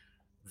CP.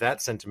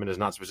 That sentiment is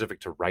not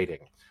specific to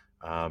writing.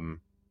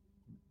 Um,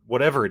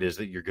 Whatever it is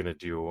that you're going to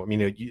do. I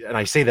mean, and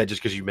I say that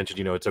just because you mentioned,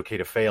 it's okay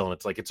to fail, and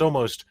it's like it's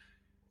almost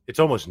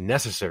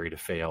necessary to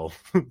fail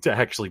to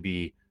actually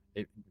be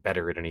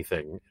better at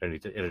anything at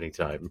any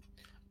time.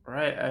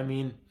 Right. I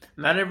mean,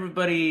 not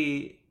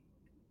everybody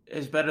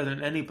is better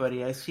than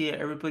anybody. I see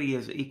everybody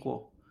as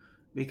equal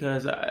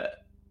because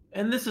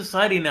in this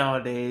society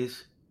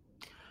nowadays,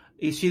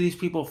 you see these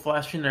people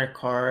flashing their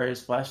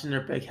cars, flashing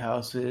their big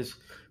houses,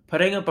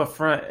 putting up a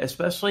front,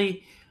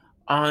 especially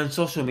on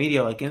social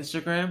media like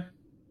Instagram.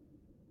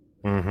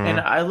 And Mm-hmm.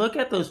 I look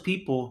at those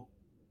people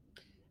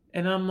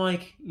and I'm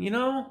like,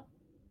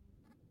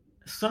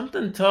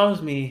 something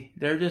tells me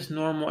they're just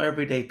normal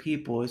everyday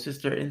people. It's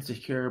just they're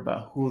insecure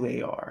about who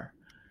they are,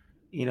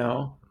 you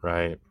know?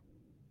 Right.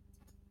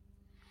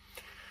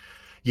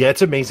 Yeah,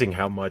 it's amazing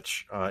how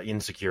much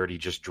insecurity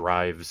just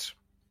drives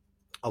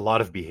a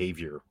lot of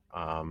behavior.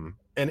 And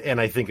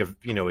I think of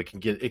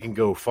it can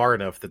go far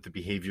enough that the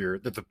behavior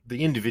that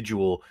the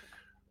individual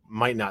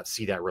might not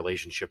see that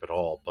relationship at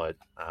all. But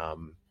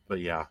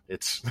yeah,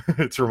 it's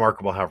it's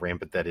remarkable how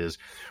rampant that is,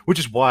 which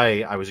is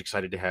why I was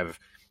excited to have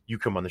you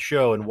come on the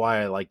show and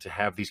why I like to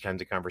have these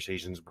kinds of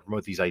conversations,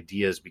 promote these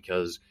ideas,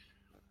 because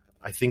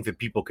I think that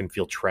people can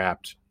feel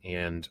trapped,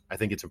 and I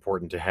think it's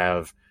important to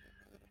have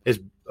as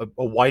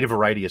a wide a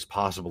variety as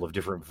possible of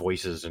different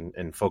voices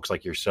and folks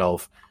like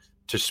yourself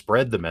to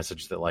spread the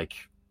message that like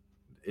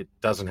it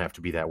doesn't have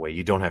to be that way.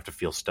 You don't have to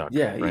feel stuck,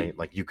 Yeah, right?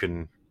 Like you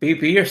can. be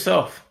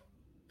yourself.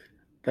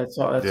 That's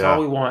all Yeah,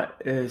 we want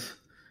is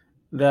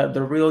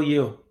the real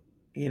you,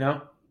 you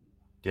know?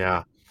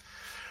 yeah.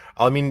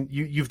 I mean,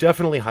 you've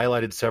definitely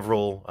highlighted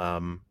several,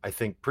 I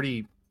think,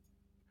 pretty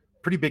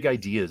big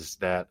ideas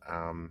that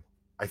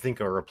I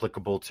think are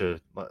applicable to,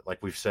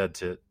 like we've said,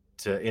 to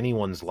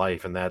anyone's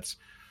life, and that's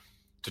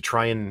to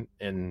try and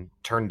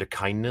turn to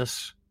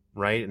kindness,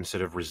 right,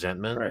 instead of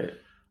resentment. Right.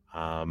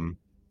 Um,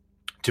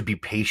 to be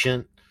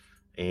patient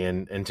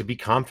and to be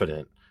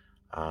confident.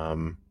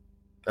 Um,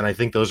 and I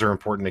think those are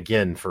important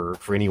again for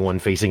anyone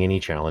facing any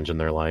challenge in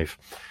their life.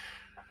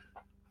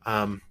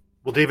 Um,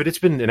 Well, David, it's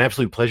been an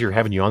absolute pleasure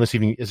having you on this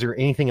evening. Is there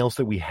anything else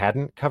that we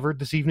hadn't covered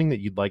this evening that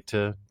you'd like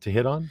to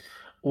hit on?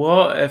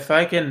 Well, if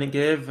I can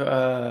give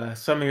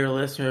some of your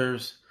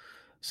listeners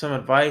some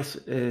advice,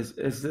 is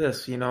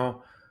this,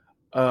 whenever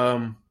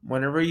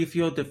you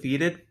feel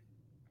defeated,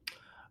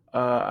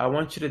 I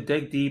want you to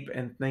dig deep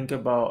and think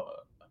about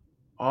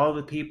all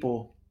the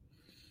people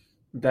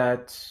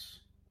that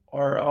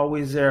are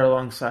always there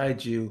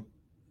alongside you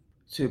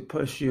to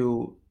push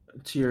you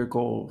to your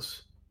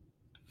goals.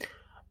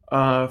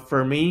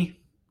 For me,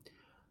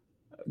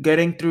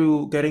 getting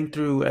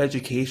through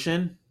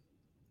education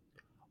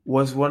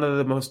was one of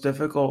the most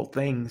difficult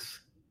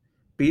things,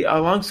 be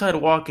alongside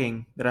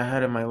walking, that I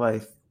had in my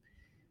life.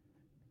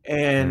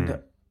 And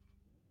Mm,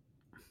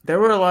 there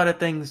were a lot of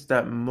things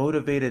that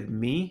motivated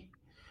me.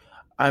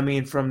 I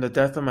mean, from the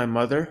death of my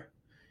mother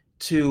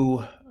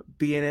to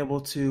being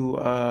able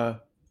to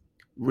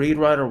read,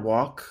 write, or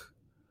walk.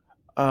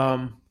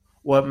 Um,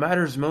 what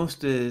matters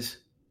most is,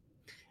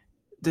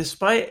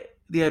 despite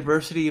the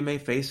adversity you may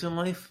face in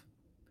life,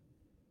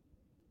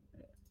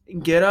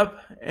 get up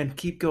and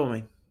keep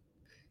going.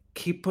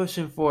 Keep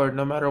pushing forward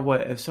no matter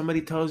what. If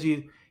somebody tells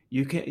you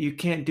you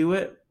can't do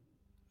it,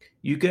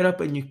 you get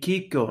up and you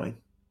keep going,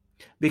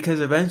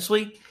 because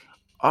eventually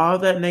all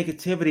that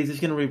negativity is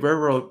just going to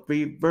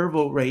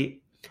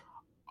reverberate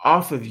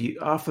off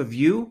of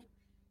you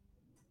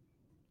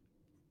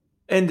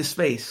into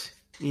space.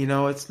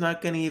 It's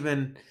not going to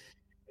even.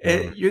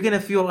 mm, You're going to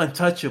feel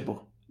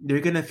untouchable. You're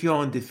going to feel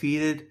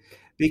undefeated,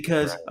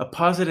 because right. a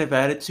positive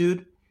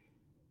attitude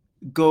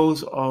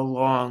goes a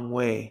long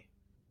way.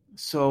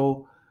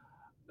 So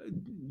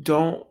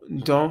don't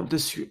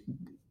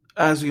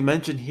as we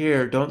mentioned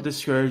here, don't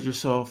discourage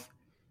yourself.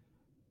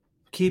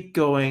 Keep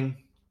going.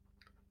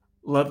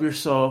 Love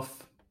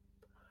yourself.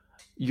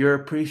 You're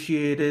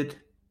appreciated,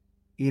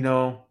 you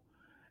know,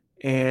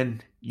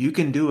 and you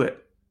can do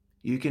it.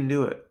 You can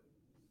do it.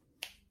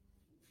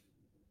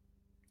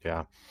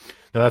 Yeah.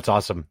 No, that's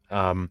awesome.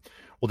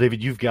 Well,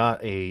 David, you've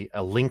got a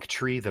link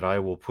tree that I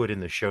will put in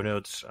the show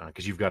notes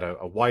because you've got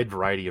a wide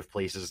variety of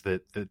places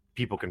that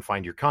people can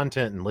find your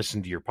content and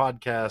listen to your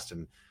podcast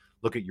and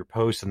look at your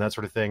posts and that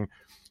sort of thing.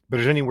 But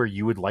is there anywhere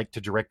you would like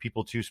to direct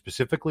people to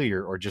specifically,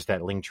 or just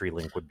that link tree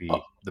link would Oh, be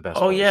the best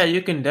oh yeah, place?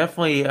 you can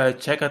definitely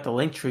check out the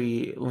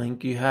Linktree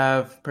link. You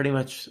have pretty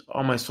much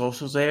all my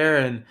socials there,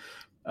 and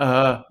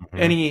Hmm.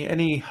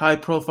 any high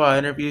profile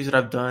interviews that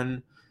I've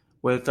done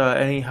with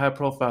any high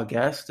profile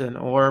guest, and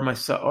or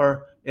myself,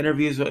 or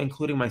interviews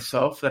including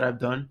myself that I've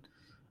done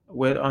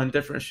with on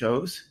different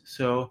shows.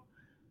 So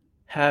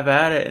have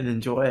at it and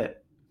enjoy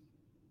it.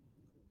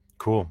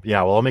 Cool.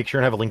 Yeah. Well, I'll make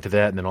sure and have a link to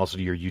that, and then also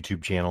to your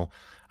YouTube channel,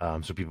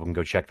 so people can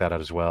go check that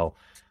out as well.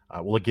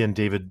 Well, again,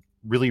 David,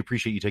 really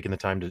appreciate you taking the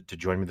time to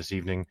join me this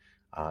evening.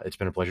 It's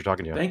been a pleasure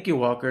talking to you. Thank you,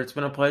 Walker. It's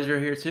been a pleasure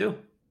here too.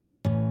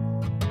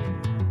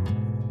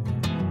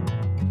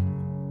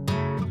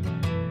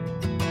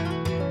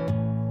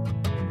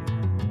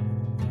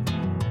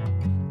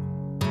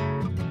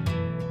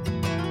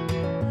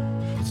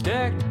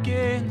 Stacked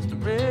against the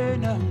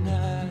rain of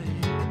night,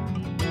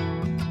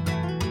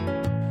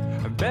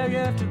 bag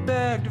after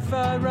bag to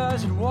fight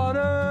rising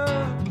water.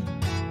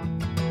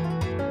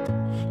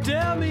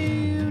 Tell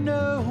me you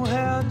know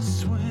how to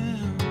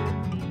swim.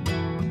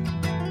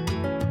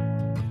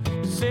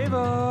 Save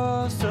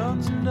our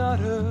sons and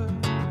daughters.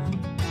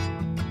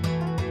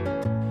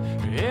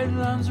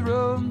 Headlines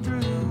rolling through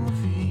our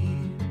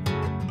feet.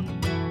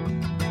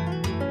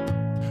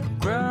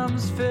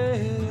 Crimes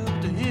fail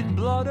to hit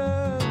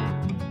blotter.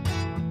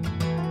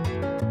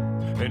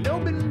 And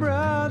open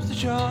bribes to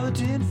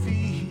charlatan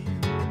feet.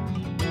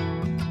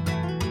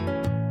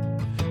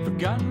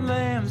 Forgotten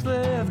lambs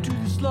left to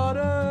the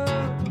slaughter.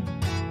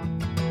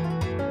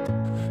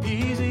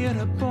 Easy at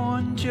a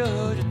point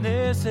judge, and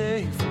they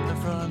say from the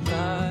front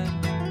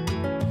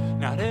line,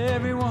 not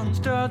everyone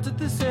starts at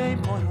the same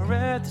point or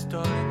at the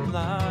starting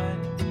line.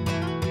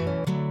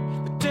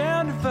 But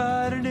down to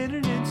fight it in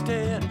an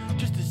instant,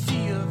 just a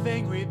sea of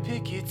angry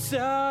picket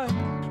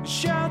signs.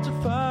 Shots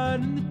of fire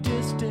in the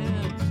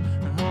distance,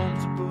 and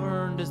homes are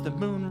burned as the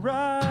moon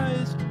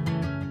rises.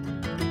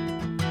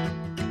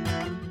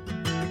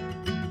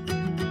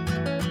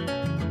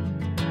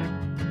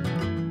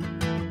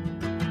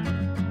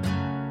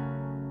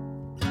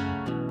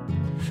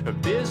 A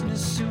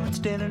business suit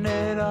standing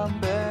at our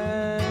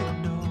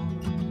back door,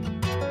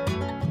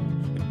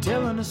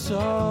 telling us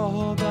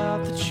all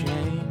about the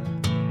chain.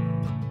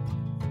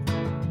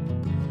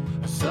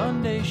 A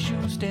Sunday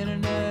shoe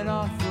standing at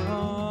our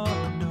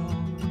front door,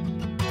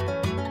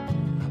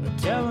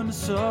 telling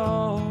us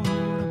all to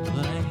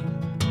blame.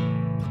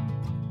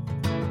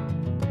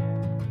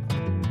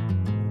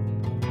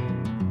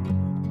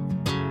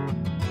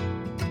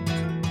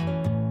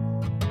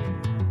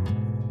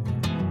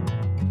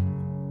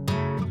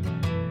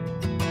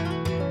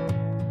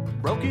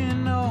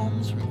 Broken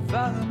homes from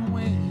violent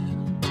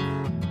winds,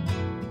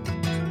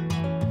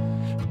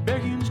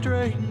 begging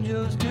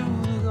strangers to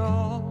the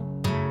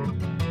call.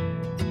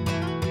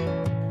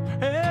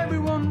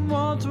 Everyone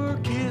wants her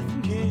kith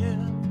and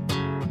kin,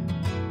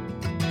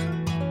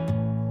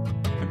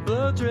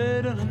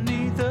 dread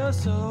underneath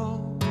us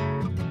all.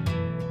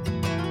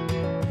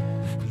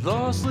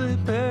 Lost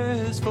slip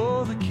pass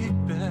for the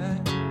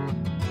kickback,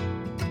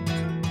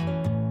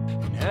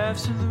 and have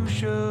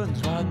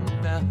solutions on the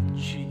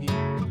balance sheet,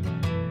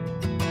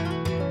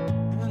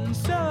 and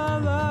sell our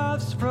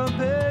lives from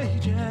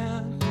page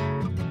ads,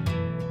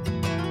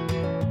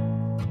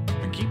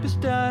 and keep us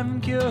time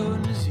from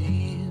curing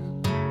disease.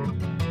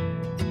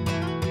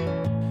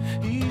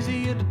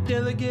 Easier to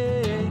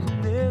delegate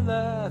their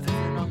life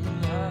isn't on the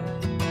line,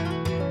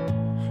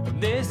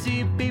 and they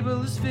see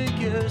people as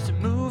figures to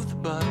move the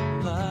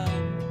bottom line.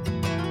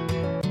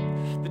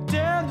 The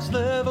dam is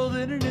leveled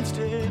in an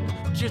instant,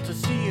 just a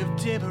sea of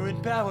timber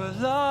and power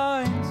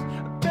lines,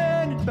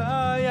 abandoned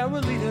by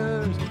our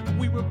leaders.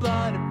 We were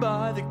blinded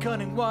by the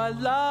cunning white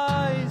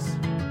lies.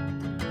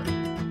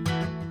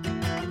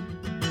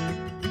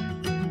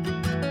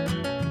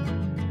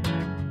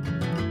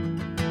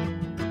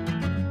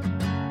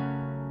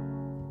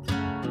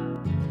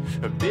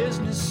 A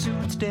business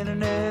suit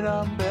standing at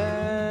our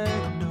back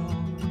door,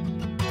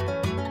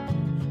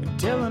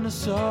 telling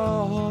us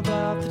all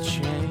about the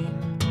chain.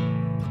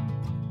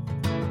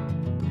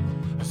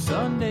 A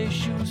Sunday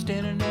shoe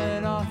standing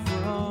at our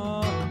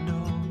front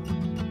door,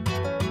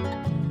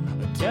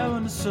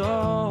 telling us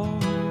all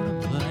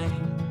to blame.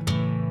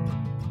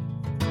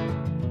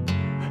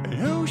 And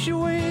who should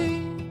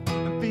we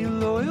be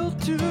loyal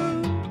to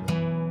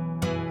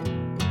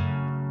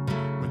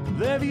when the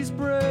levees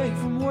break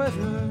from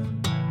weather?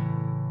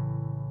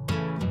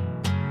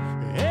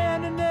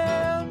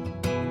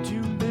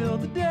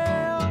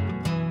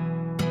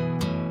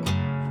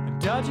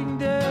 Dodging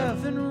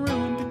death and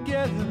ruin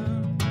together.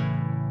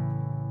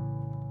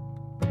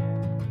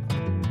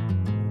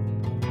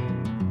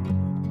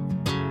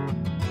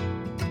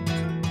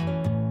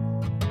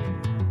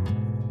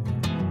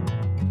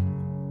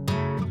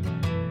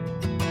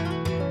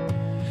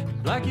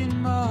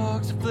 Blackened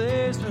marks of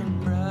flames burn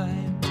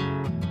bright,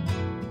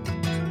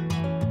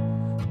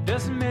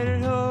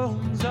 decimated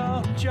homes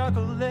on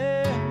chocolate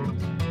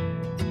lands,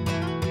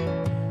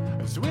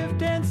 a swift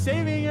hand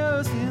saving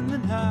us in the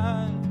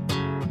night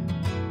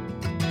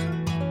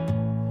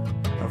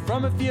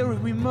from a fury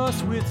we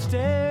must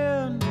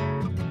withstand,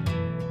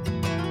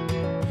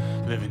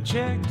 living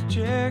check to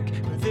check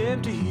with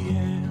empty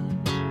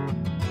hands.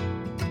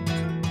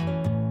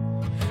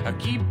 I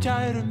keep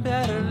tired and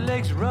battered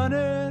legs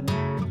running,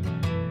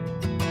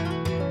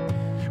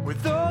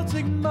 with old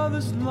sick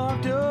mothers and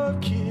locked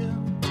up kids.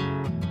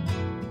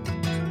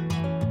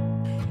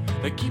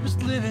 They keep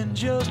us living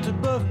just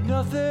above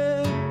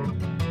nothing.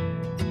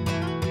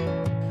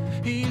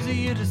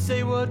 Easier to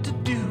say what to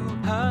do,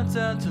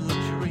 hindsight's a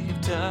luxury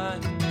of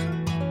time.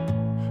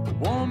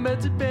 Warm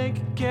beds at bank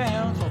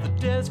accounts while the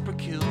desperate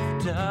kill for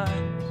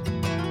times.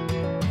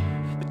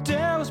 The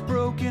town was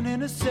broken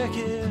in a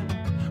second,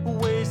 a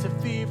waste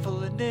of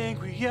fearful and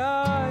angry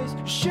eyes.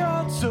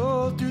 Shots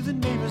all through the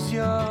neighbor's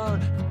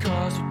yard,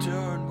 cars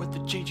return with the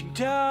changing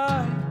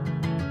tide.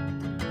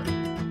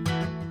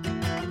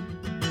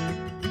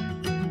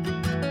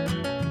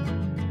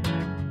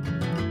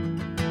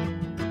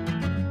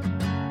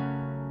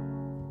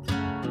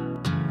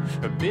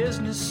 A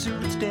business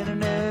suit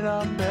standing at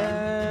our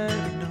back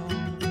door,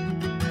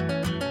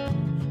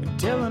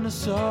 telling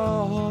us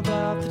all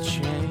about the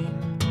chain.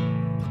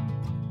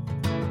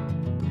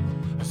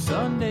 A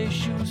Sunday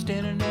shoe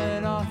standing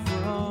at our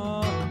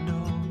front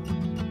door,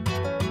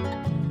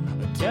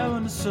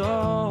 telling us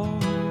all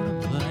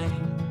to blame.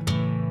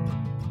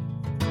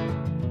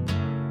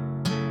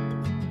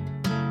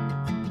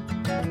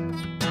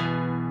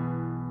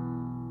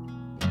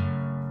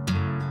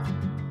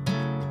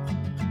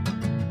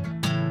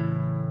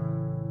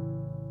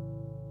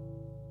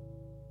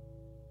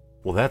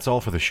 Well, that's all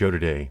for the show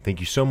today. Thank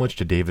you so much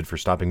to David for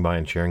stopping by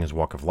and sharing his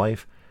walk of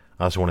life.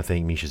 I also want to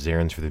thank Misha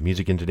Zarins for the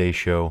music in today's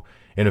show,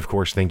 and of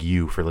course, thank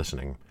you for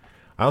listening.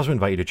 I also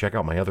invite you to check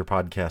out my other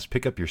podcast,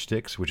 Pick Up Your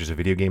Sticks, which is a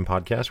video game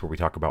podcast where we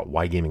talk about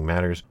why gaming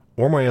matters,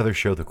 or my other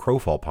show, the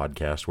Crowfall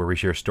Podcast, where we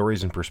share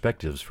stories and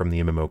perspectives from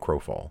the MMO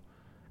Crowfall.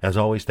 As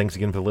always, thanks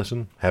again for the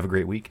listen. Have a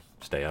great week.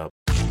 Stay up.